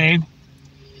back in the day.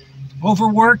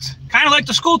 Overworked, kind of like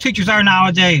the school teachers are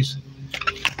nowadays.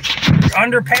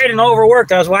 Underpaid and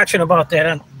overworked. I was watching about that.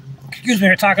 And, excuse me,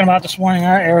 they're talking about this morning in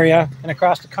our area and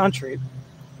across the country.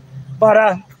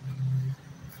 But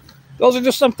those are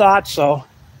just some thoughts. So,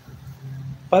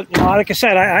 but you know, like I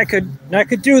said, I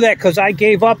could do that because I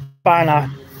gave up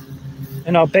on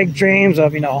big dreams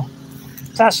of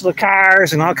Tesla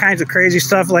cars and all kinds of crazy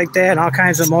stuff like that, and all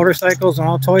kinds of motorcycles and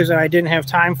all toys that I didn't have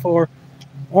time for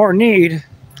or need.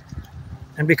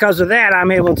 And because of that,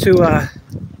 I'm able to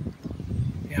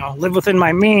live within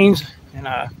my means. And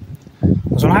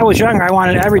because when I was younger, I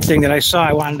wanted everything that I saw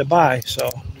I wanted to buy. So,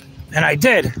 and I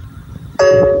did.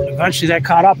 And eventually that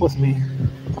caught up with me.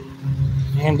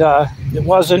 And it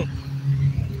wasn't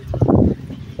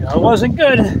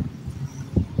good.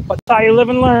 But that's how you live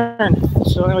and learn.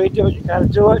 So anyway, you do it. You got to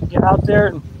do it. Get out there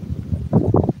and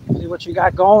see what you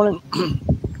got going, and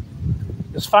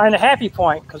just find a happy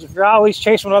point. Because if you're always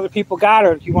chasing what other people got,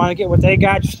 or if you want to get what they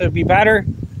got just to be better,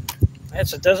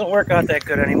 it doesn't work out that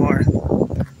good anymore.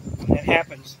 It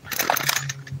happens.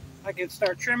 I can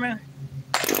start trimming.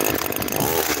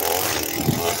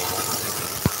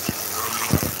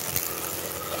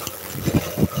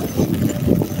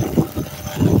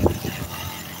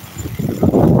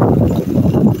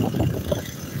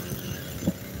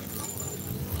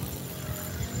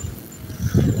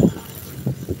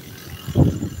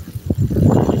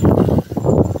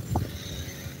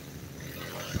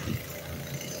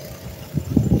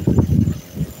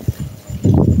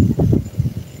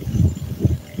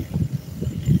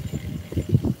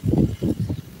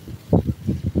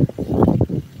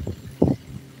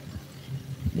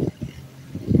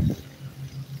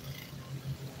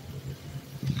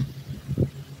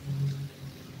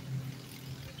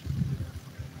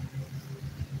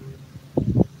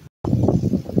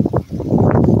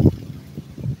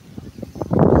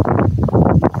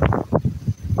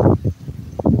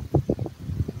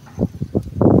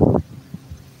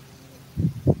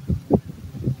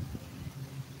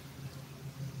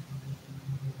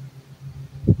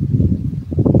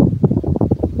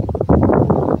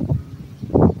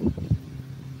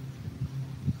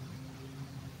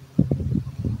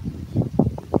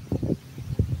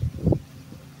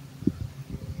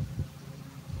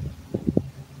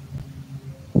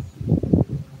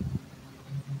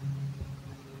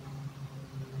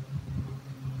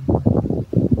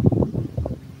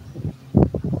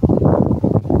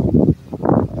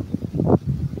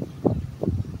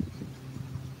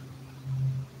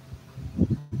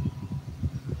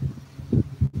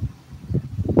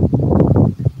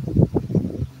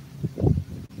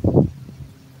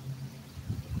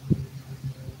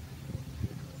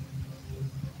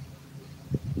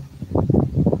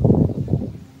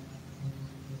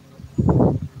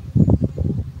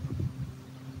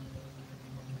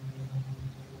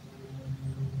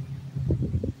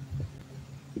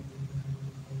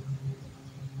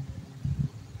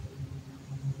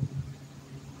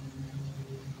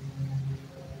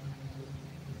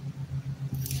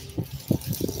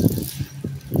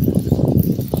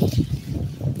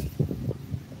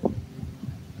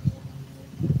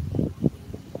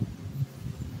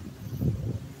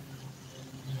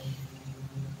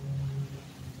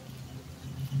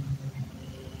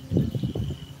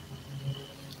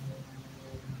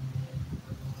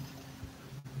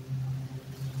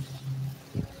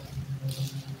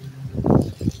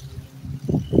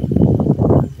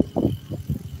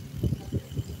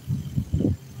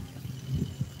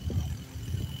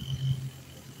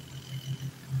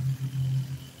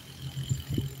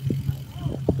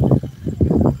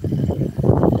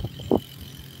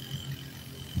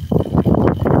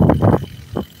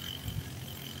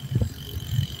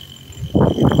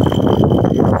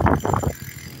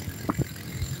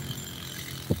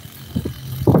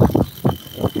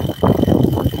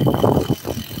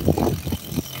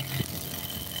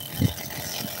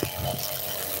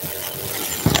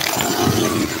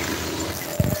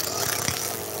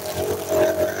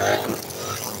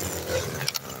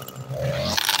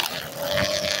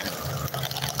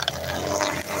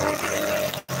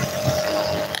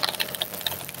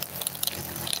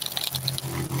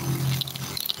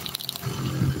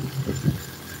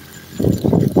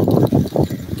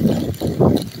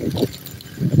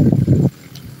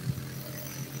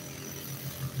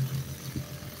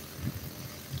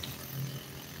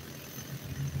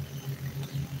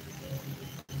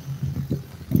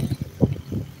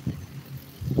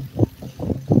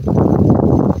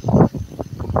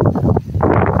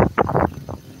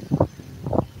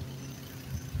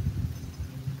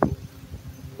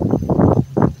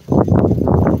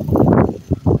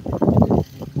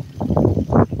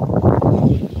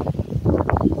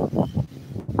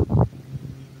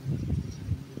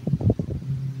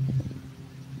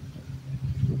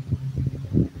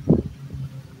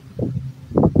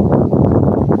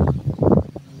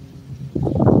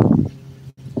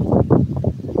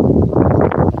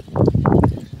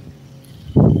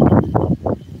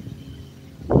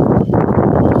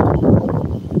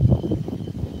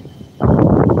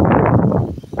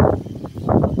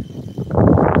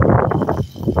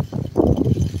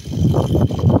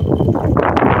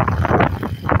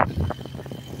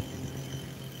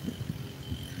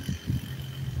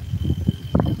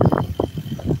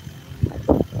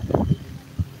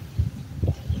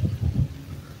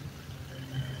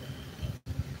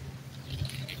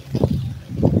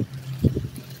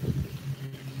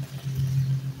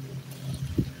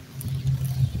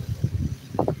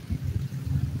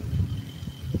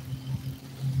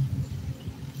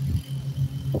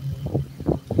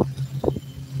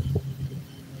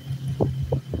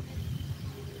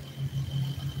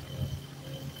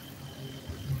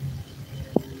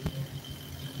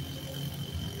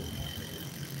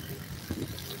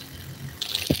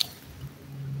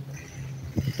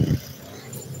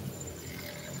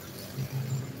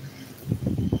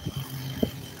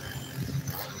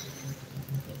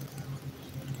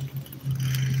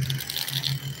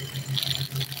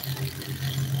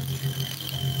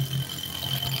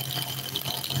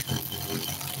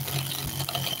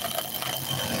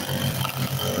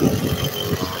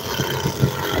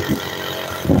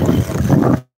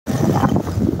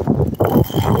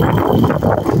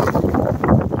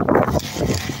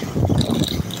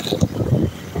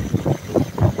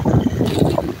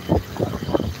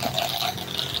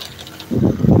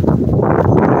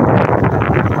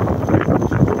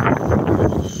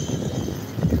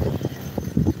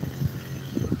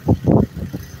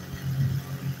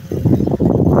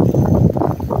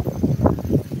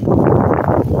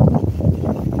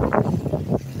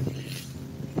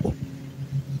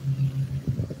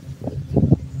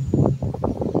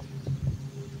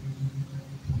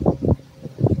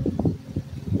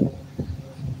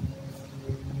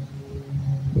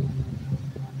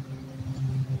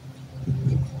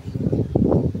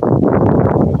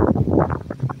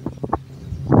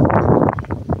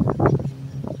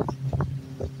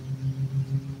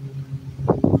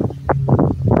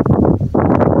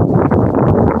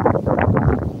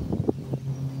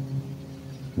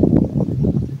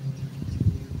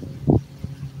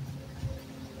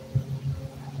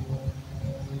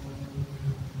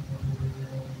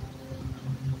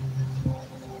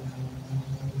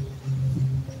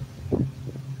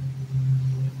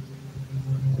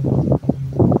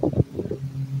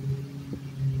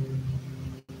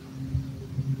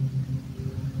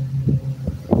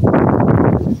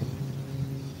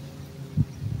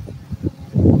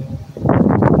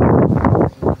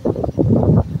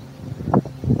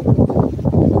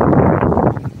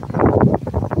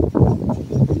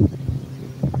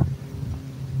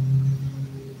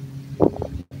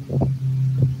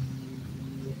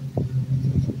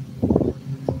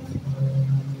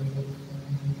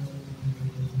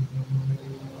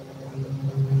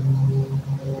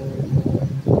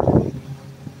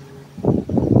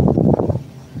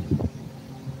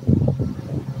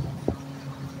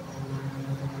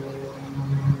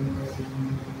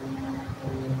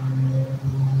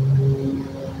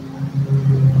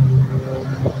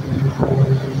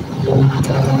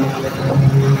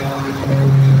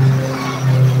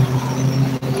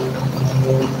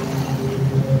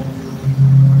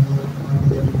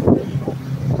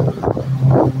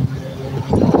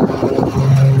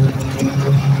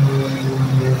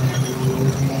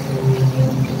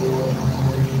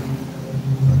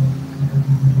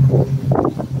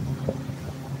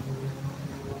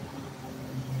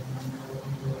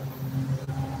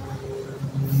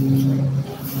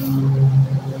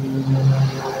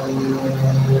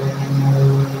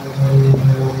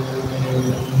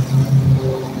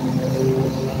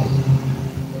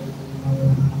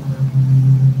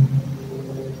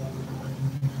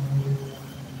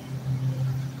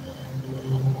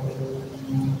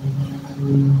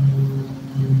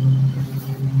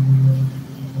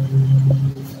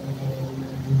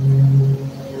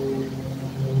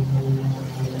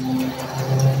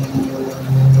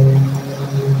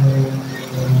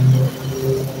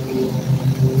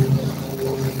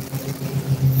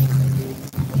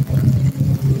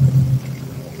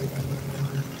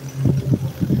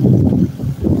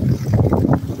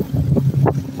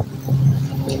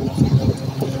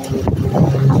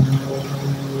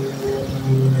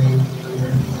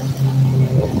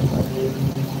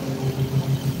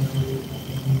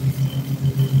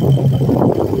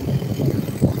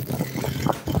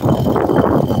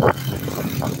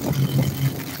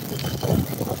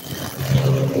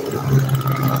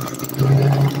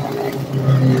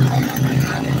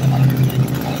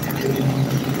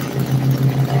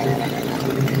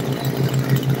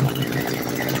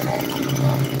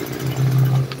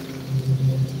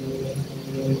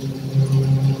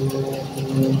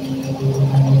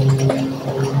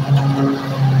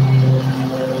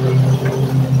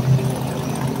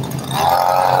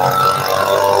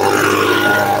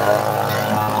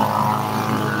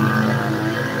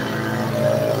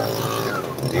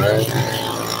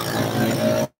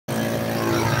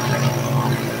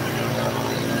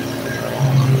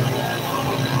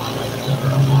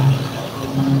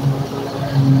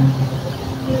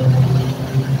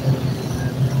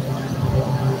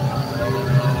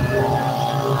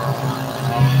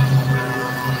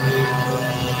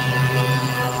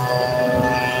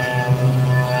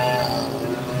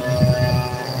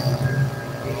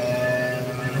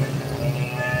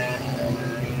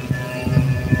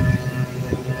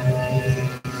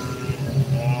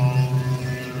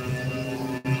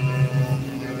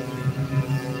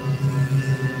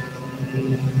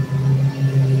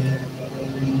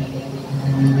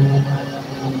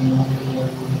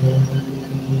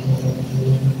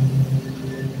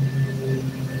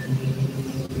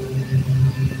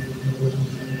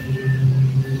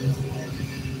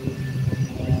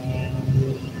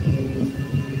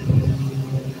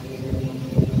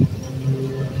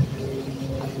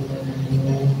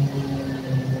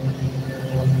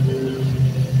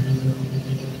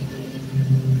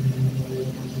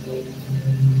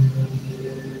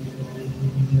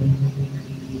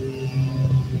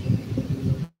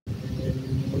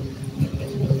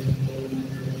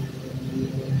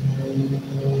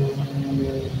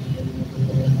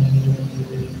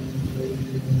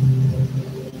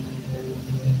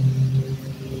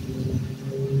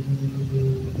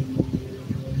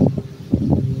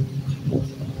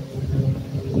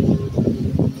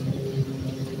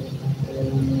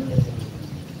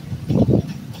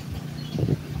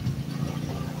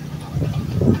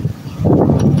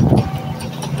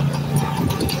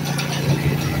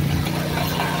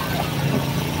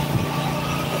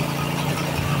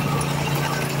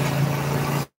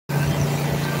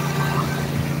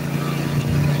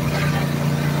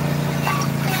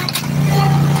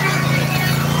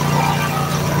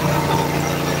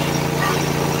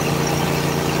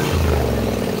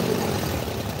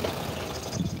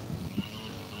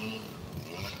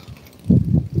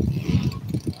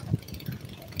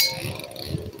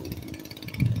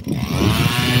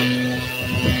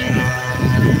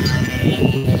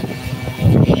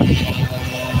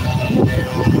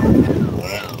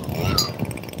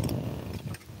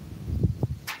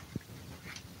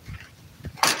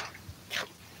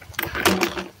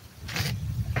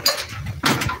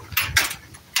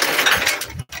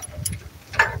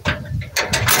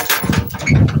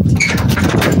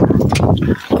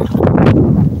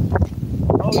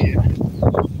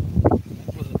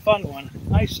 fun one.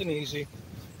 Nice and easy.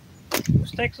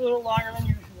 This takes a little longer than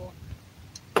usual.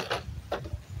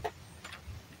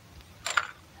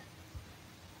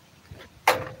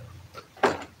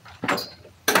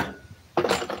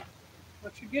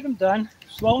 But you get them done.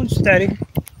 Slow and steady.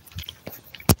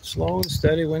 Slow and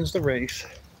steady wins the race.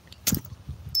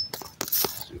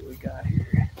 Let's see what we got here.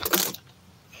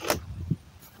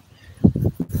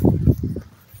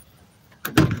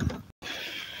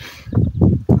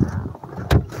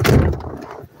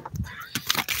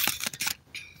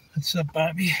 What's up,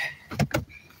 Bobby?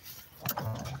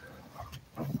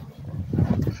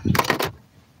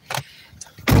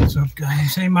 What's up,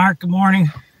 guys? Hey, Mark, good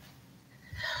morning.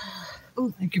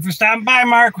 Ooh, thank you for stopping by,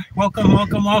 Mark. Welcome,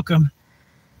 welcome, welcome.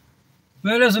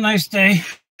 But it is a nice day,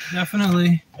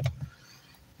 definitely.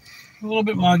 a little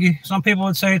bit muggy. Some people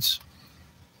would say it's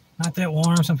not that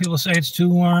warm. Some people say it's too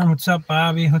warm. What's up,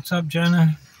 Bobby? What's up,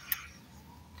 Jenna?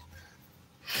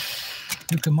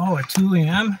 You can mow at 2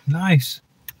 a.m. Nice.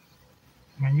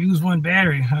 And use one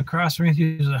battery. Across the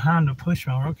use a Honda push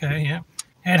mower. Okay, yeah.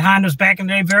 Had Hondas back in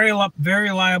the day. Very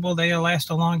reliable. They last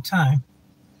a long time.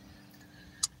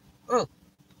 Oh,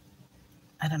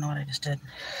 I don't know what I just did.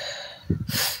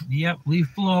 Yep, leaf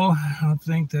blow. I don't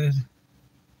think that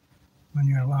when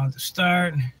you're allowed to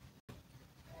start.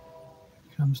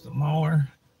 Comes the mower.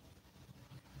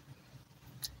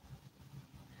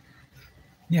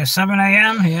 Yeah, 7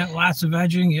 a.m. Yeah, lots of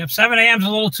edging. Yep, 7 a.m. is a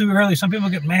little too early. Some people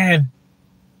get mad.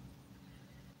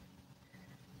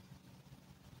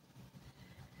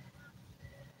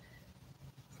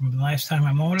 From the last time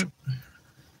I mowed it.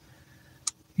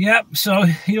 Yep, so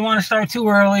you don't want to start too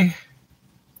early.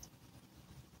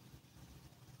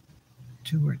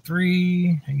 2 or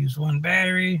 3. I use one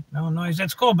battery. No noise.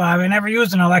 That's cool, Bob. I never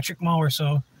used an electric mower,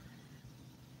 so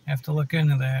I have to look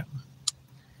into that.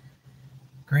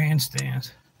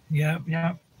 Grandstands. Yep,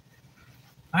 yep.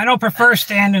 I don't prefer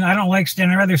standing. I don't like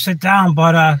standing. I'd rather sit down,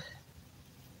 but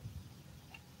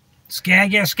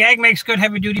Skag, yeah, Skag makes good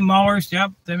heavy-duty mowers.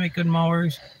 Yep, they make good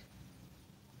mowers.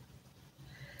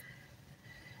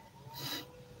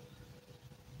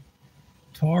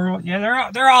 Toro, yeah,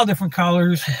 they're all different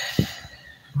colors.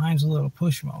 Mine's a little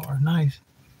push mower. Nice.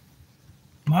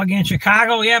 Muggy in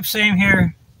Chicago. Yep, same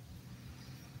here.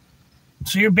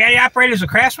 So your battery operator is a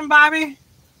Craftsman, Bobby?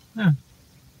 Yeah.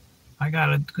 I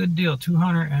got a good deal,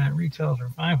 200, and it retails for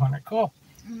 500. Cool.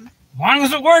 As long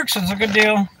as it works, it's a good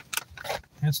deal.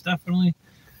 That's definitely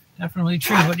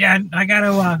true. But yeah, I got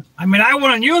to. I mean, I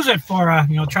wouldn't use it for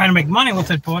trying to make money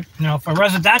with it, but for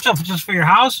residential, just for your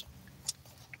house,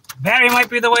 battery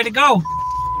might be the way to go.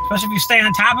 Especially if you stay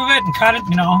on top of it and cut it,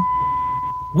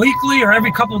 weekly or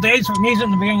every couple of days for needs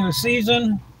in the beginning of the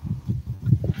season.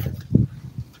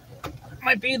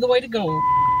 Might be the way to go.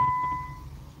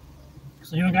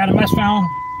 So you don't got to mess around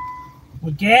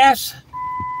with gas.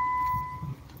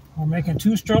 We're making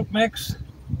 2-stroke mix.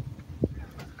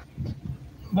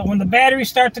 But when the batteries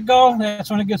start to go, that's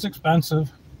when it gets expensive.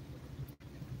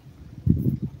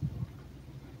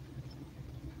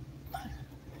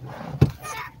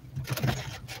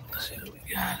 Let's see what we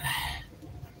got.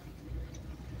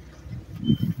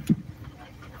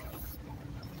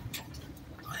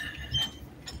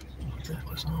 That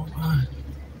was all fun.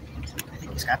 I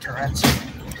think he's got Tourette's.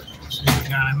 Oh,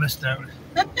 God, I missed that one.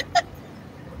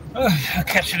 I'll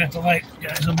catch it at the light,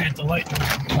 guys. I'll be at the light.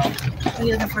 Are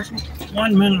you looking for me?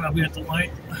 1 minute, I'll be at the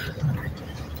light.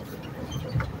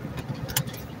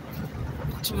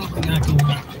 So what we got going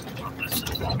on? Oh, that's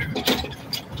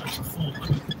a full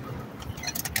one.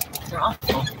 They're all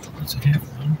full. That's a half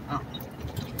one. Oh.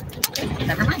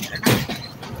 Never mind.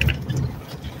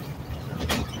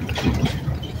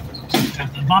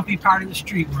 Got the bumpy part of the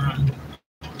street we're on.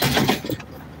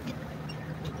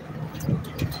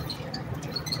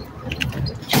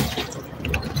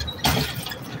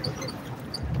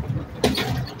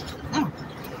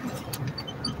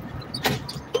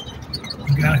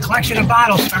 Got a collection of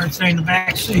bottles started in the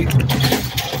back seat.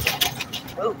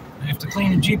 Oh. I have to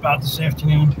clean the Jeep out this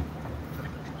afternoon.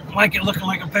 I like it looking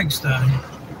like a pigsty.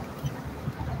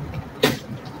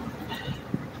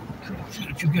 See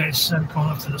what you guys said going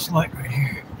up to this light right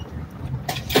here.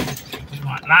 We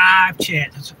want live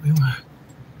chat. That's what we want.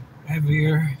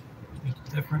 Heavier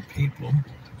with different people.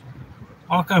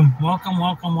 Welcome, welcome,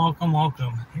 welcome, welcome,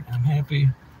 welcome. I'm happy.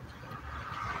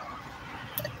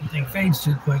 Everything fades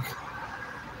too quick.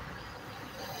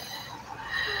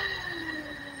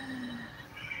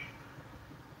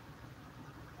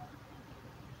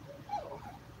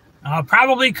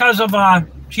 Probably because of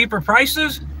cheaper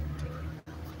prices.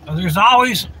 There's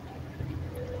always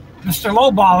Mr.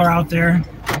 Lowballer out there.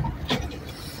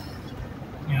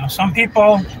 Some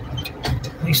people,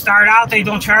 they start out, they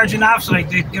don't charge enough, so they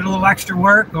get a little extra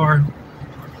work, or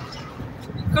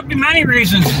it could be many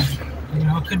reasons.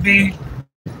 It could be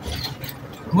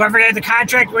whoever had the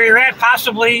contract where you're at,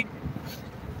 possibly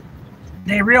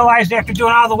they realized after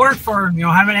doing all the work for,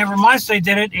 how many ever months they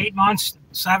did it, 8 months,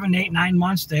 7, 8, 9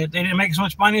 months, they didn't make as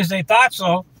much money as they thought,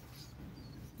 so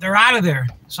they're out of there.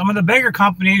 Some of the bigger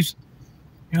companies,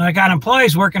 they got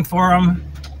employees working for them.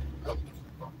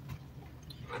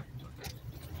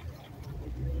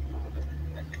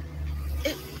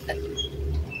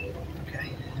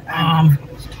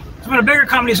 Some of the bigger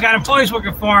companies got employees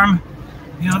working for them.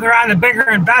 They're on the bigger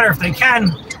and better if they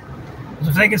can.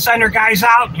 If they can send their guys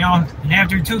out, and have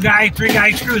their 3-guy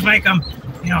crews make them,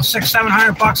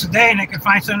 $600-700 a day, and they can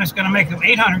find someone that's going to make them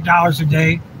 $800 a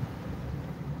day.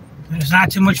 and it's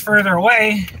not too much further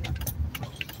away,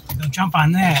 they'll jump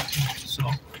on that. So,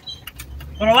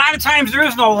 but a lot of times there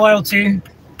is no loyalty in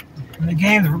the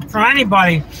game from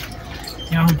anybody,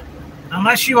 you know,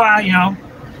 unless you you know,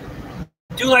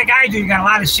 do like I do. You got a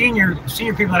lot of senior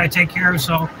people that I take care of,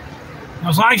 so you know,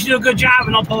 as long as you do a good job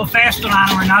and don't pull a fast one on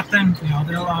them or nothing, you know,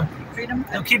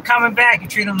 they'll keep coming back. You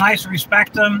treat them nice and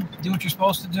respect them, do what you're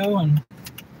supposed to do, and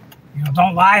you know,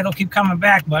 don't lie. They'll keep coming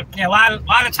back. But yeah, a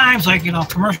lot of times, like, you know,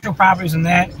 commercial properties and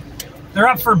that, they're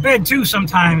up for bid too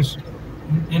sometimes.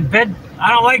 And bid, I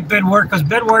don't like bid work, because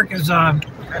bid work is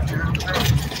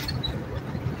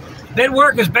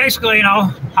basically, you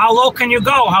know, how low can you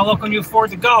go? How low can you afford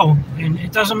to go? And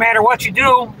it doesn't matter what you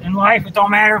do in life. It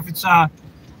don't matter if it's you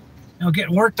know,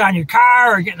 getting worked on your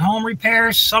car or getting home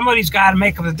repairs. Somebody's got to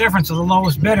make up the difference of the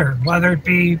lowest bidder, whether it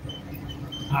be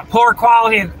poor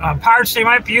quality parts they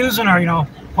might be using, or, you know,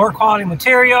 poor quality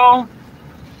material,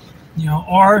 you know,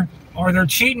 or they're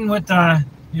cheating with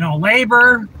you know,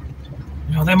 labor.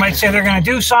 You know, they might say they're going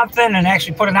to do something and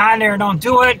actually put it on there and don't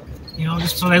do it, you know,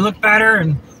 just so they look better.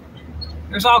 And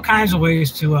there's all kinds of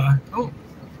ways to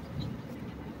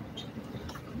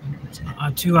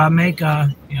make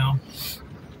you know,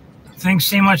 things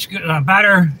seem much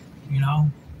better, you know,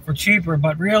 for cheaper.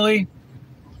 But really,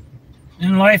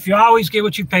 in life, you always get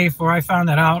what you pay for. I found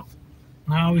that out.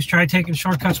 I always try taking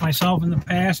shortcuts myself in the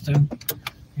past, and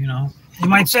you know, you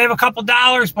might save a couple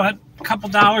dollars, but a couple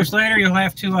dollars later, you'll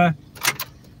have to hold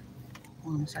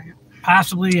on a second,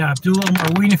 possibly do a little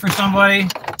more weeding for somebody.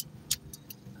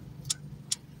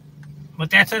 But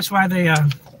that's why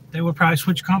they would probably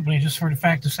switch companies, just for the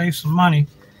fact to save some money.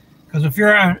 Because if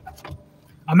you're a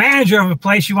manager of a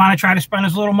place, you want to try to spend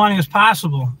as little money as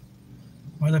possible,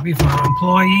 whether it be for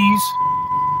employees,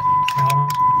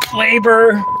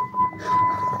 labor,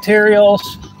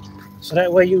 materials, so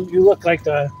that way you look like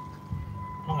the,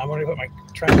 oh, I'm going to put my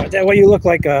tripod, that way you look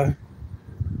like you're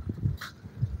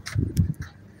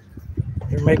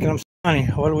making them money.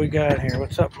 What do we got here?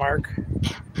 What's up, Mark?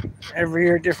 Every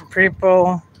year, different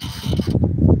people.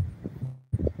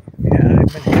 Yeah,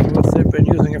 I've been happy with it, been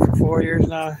using it for 4 years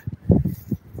now.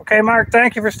 Okay, Mark,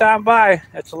 thank you for stopping by.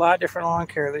 That's a lot different lawn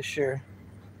care this year.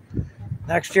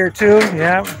 Next year too,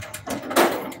 yeah.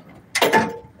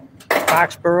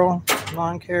 Foxborough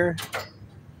lawn care.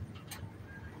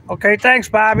 Okay, thanks,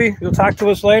 Bobby. You'll talk to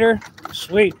us later.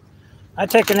 Sweet. I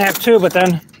take a nap too, but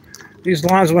then these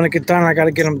lawns, when it get done, I got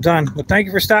to get them done. But thank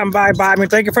you for stopping by, Bobby.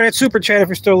 Thank you for that super chat if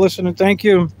you're still listening. Thank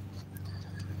you.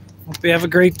 Hope you have a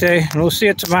great day. And we'll see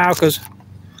you tomorrow, because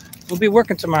we'll be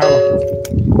working tomorrow.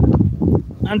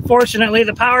 Unfortunately,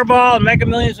 the Powerball and Mega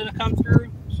Millions didn't come through,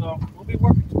 so we'll be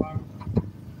working tomorrow.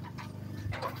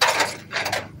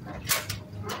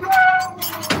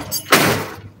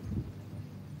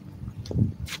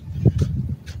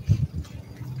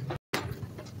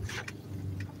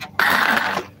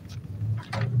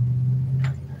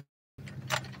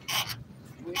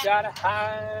 We gotta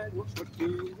hide what we're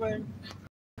doing.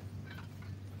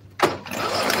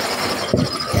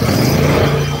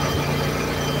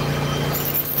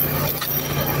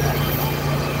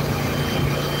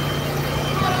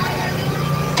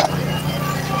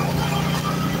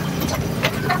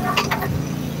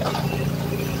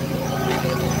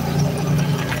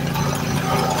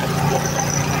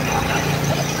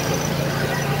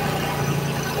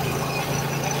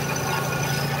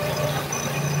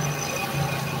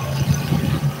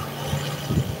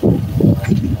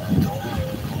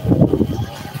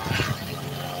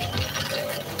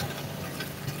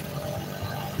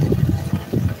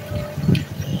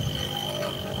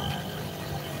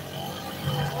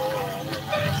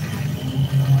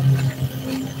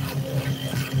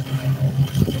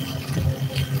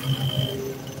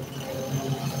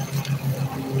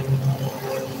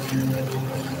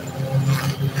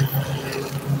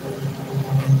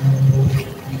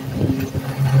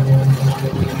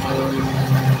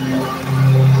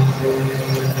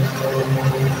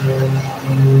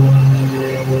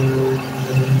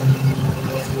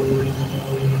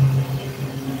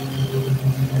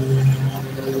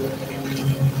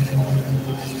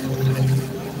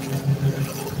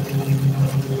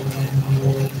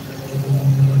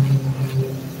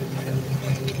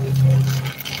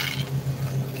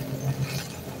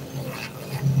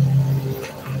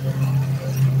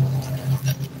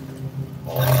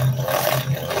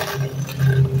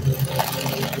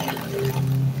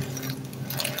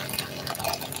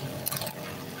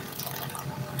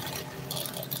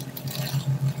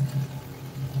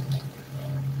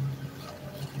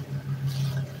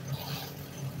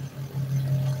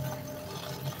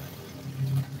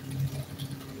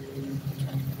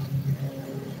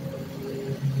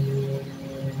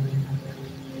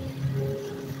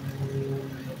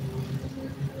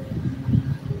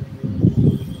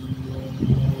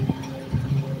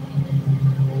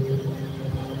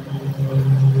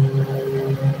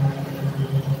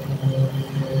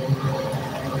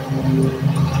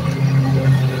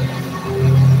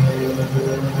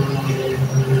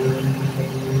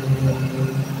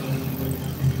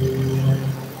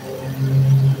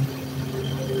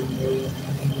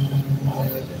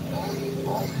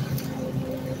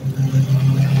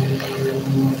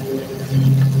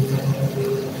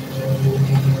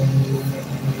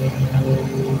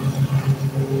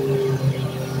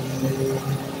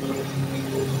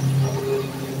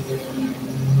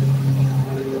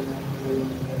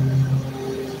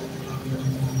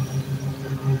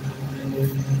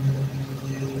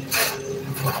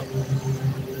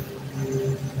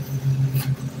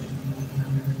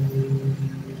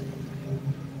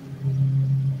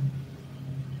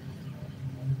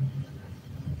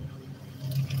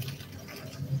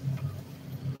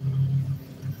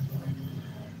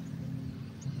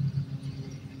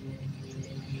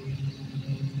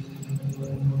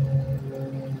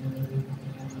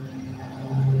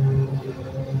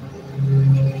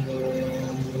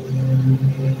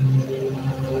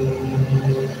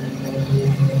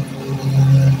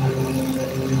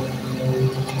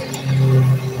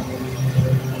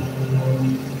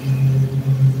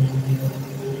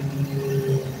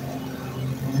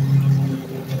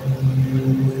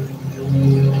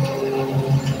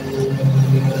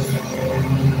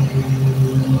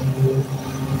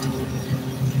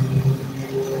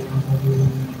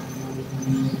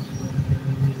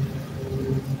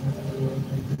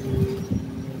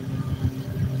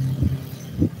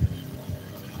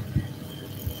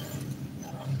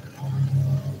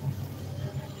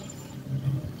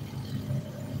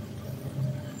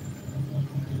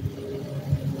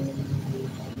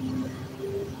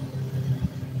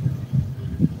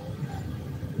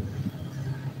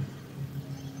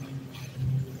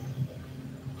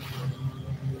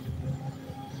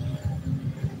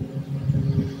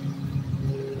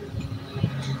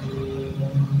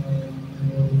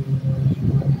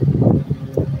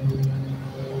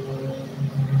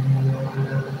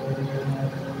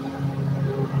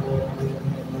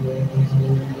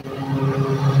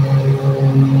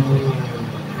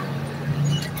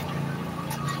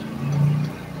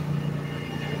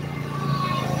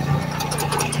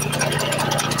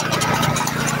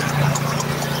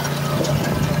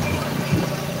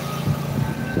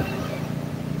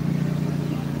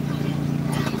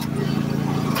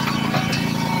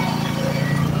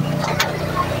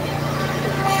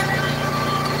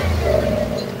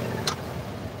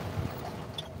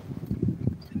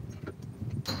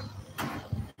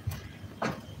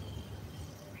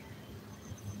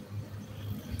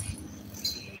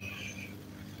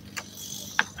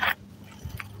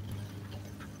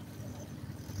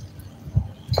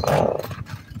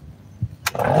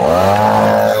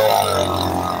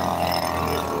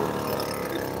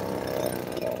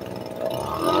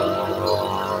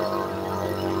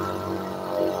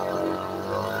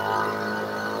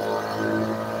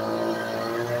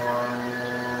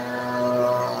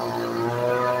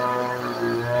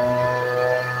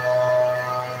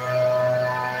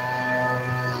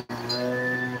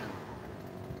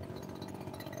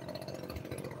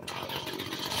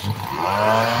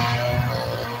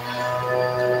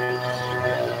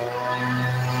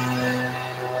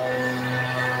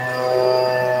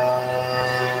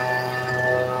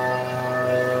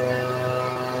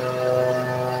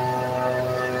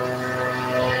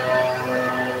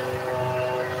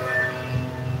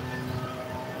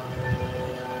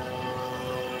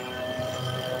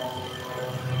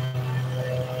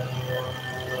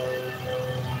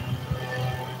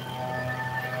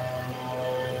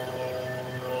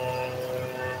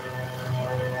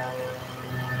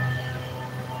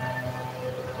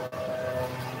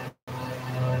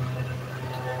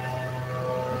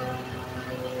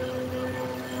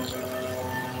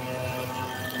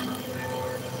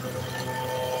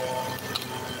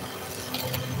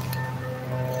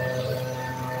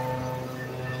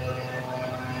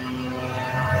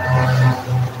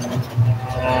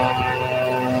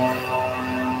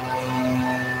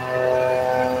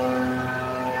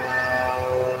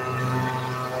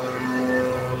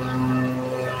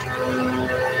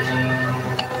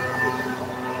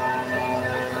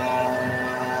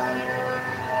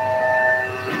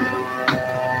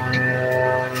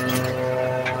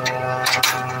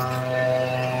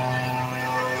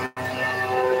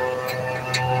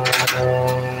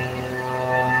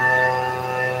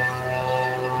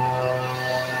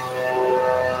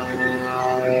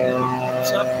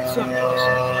 What's up,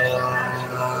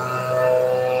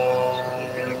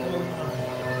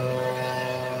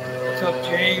 What's up,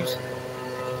 James?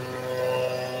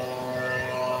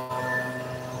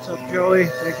 What's up, Joey?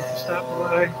 Thank you for stopping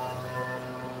by.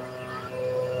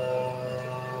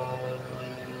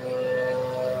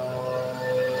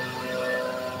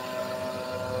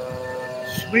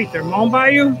 Sweet, they're mown by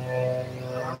you?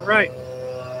 All right.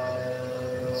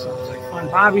 Sounds like fun.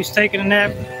 Bobby's taking a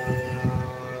nap.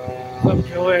 What's up,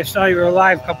 Joey? I saw you were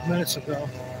live a couple minutes ago.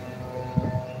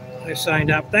 I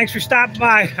signed up. Thanks for stopping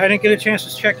by. I didn't get a chance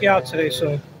to check you out today,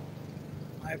 so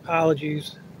my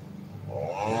apologies.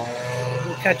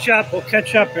 We'll catch up. We'll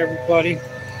catch up, everybody.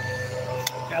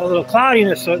 Got a little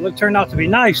cloudiness, so it turned out to be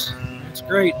nice. That's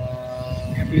great.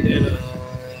 Happy that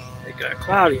it got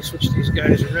cloudy. Switch these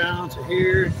guys around to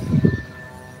here.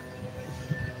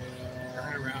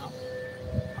 Turn around.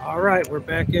 All right, we're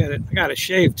back at it. I got to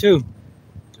shave too.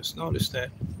 Just noticed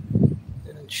that.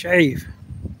 Didn't shave.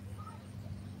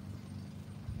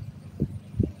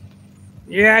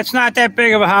 Yeah, it's not that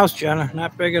big of a house, Jenna.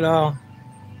 Not big at all.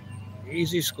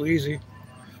 Easy squeezy.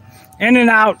 In and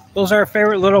out. Those are our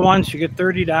favorite little ones. You get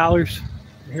 $30.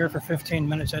 You're here for 15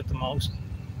 minutes at the most.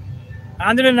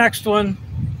 On to the next one.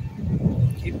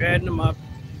 Keep adding them up.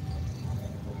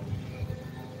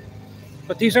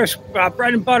 But these are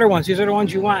bread and butter ones. These are the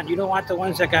ones you want. You don't want the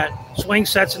ones that got swing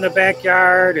sets in the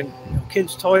backyard and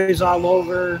kids' toys all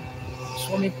over,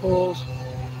 swimming pools.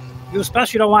 You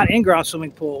especially don't want in-ground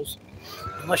swimming pools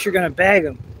unless you're going to bag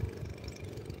them.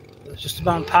 It's just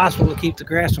about impossible to keep the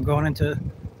grass from going into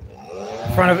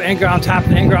the front of an in-ground, top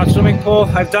of the in-ground swimming pool.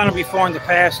 I've done it before in the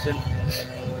past, and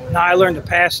now I learned to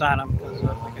pass on them.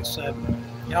 Like I said,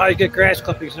 you always get grass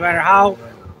clippings, no matter how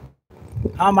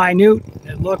minute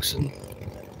it looks. And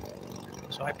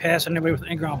so I pass on everybody with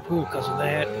an in-ground pool because of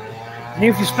that. And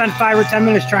even if you spend 5 or 10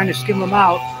 minutes trying to skim them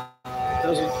out, it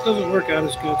doesn't work out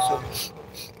as good.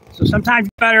 So sometimes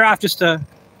you're better off just to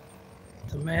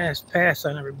pass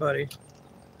on everybody.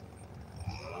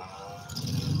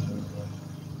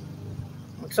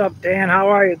 What's up, Dan? How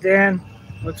are you, Dan?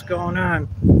 What's going on?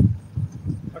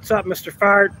 What's up, Mr.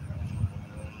 Fart?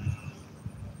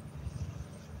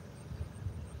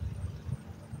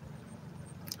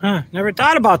 Huh, never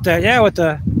thought about that. Yeah,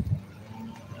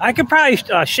 I could probably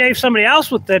shave somebody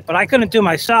else with it, but I couldn't do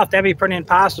myself. That'd be pretty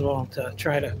impossible to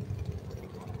try to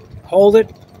hold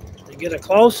it to get it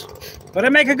close. But I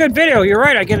make a good video. You're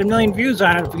right. I get 1 million views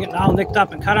on it if we get all nicked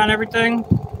up and cut on everything.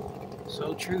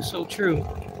 So true, so true.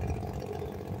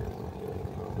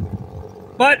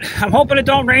 But I'm hoping it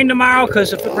don't rain tomorrow,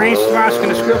 because if it rains tomorrow, it's going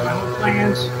to screw up my whole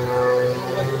plans.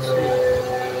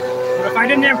 But if I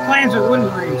didn't have plans, it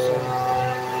wouldn't rain. So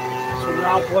that's what it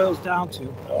all boils down to.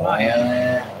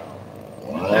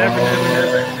 Never.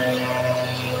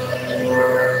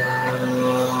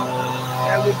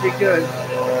 That would be good.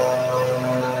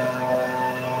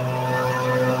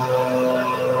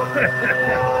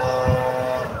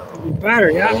 It'd be better,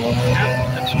 yeah,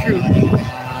 that's true.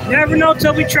 You never know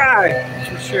till we try. That's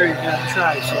for sure, you gotta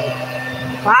try. So,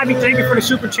 Bobby, thank you for the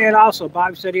super chat also.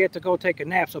 Bobby said he had to go take a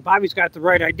nap, so Bobby's got the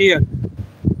right idea.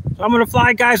 So I'm gonna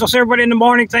fly, guys. I'll see everybody in the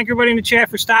morning. Thank everybody in the chat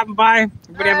for stopping by.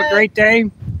 Everybody have a great day.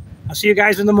 I'll see you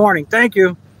guys in the morning. Thank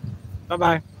you.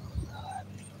 Bye-bye.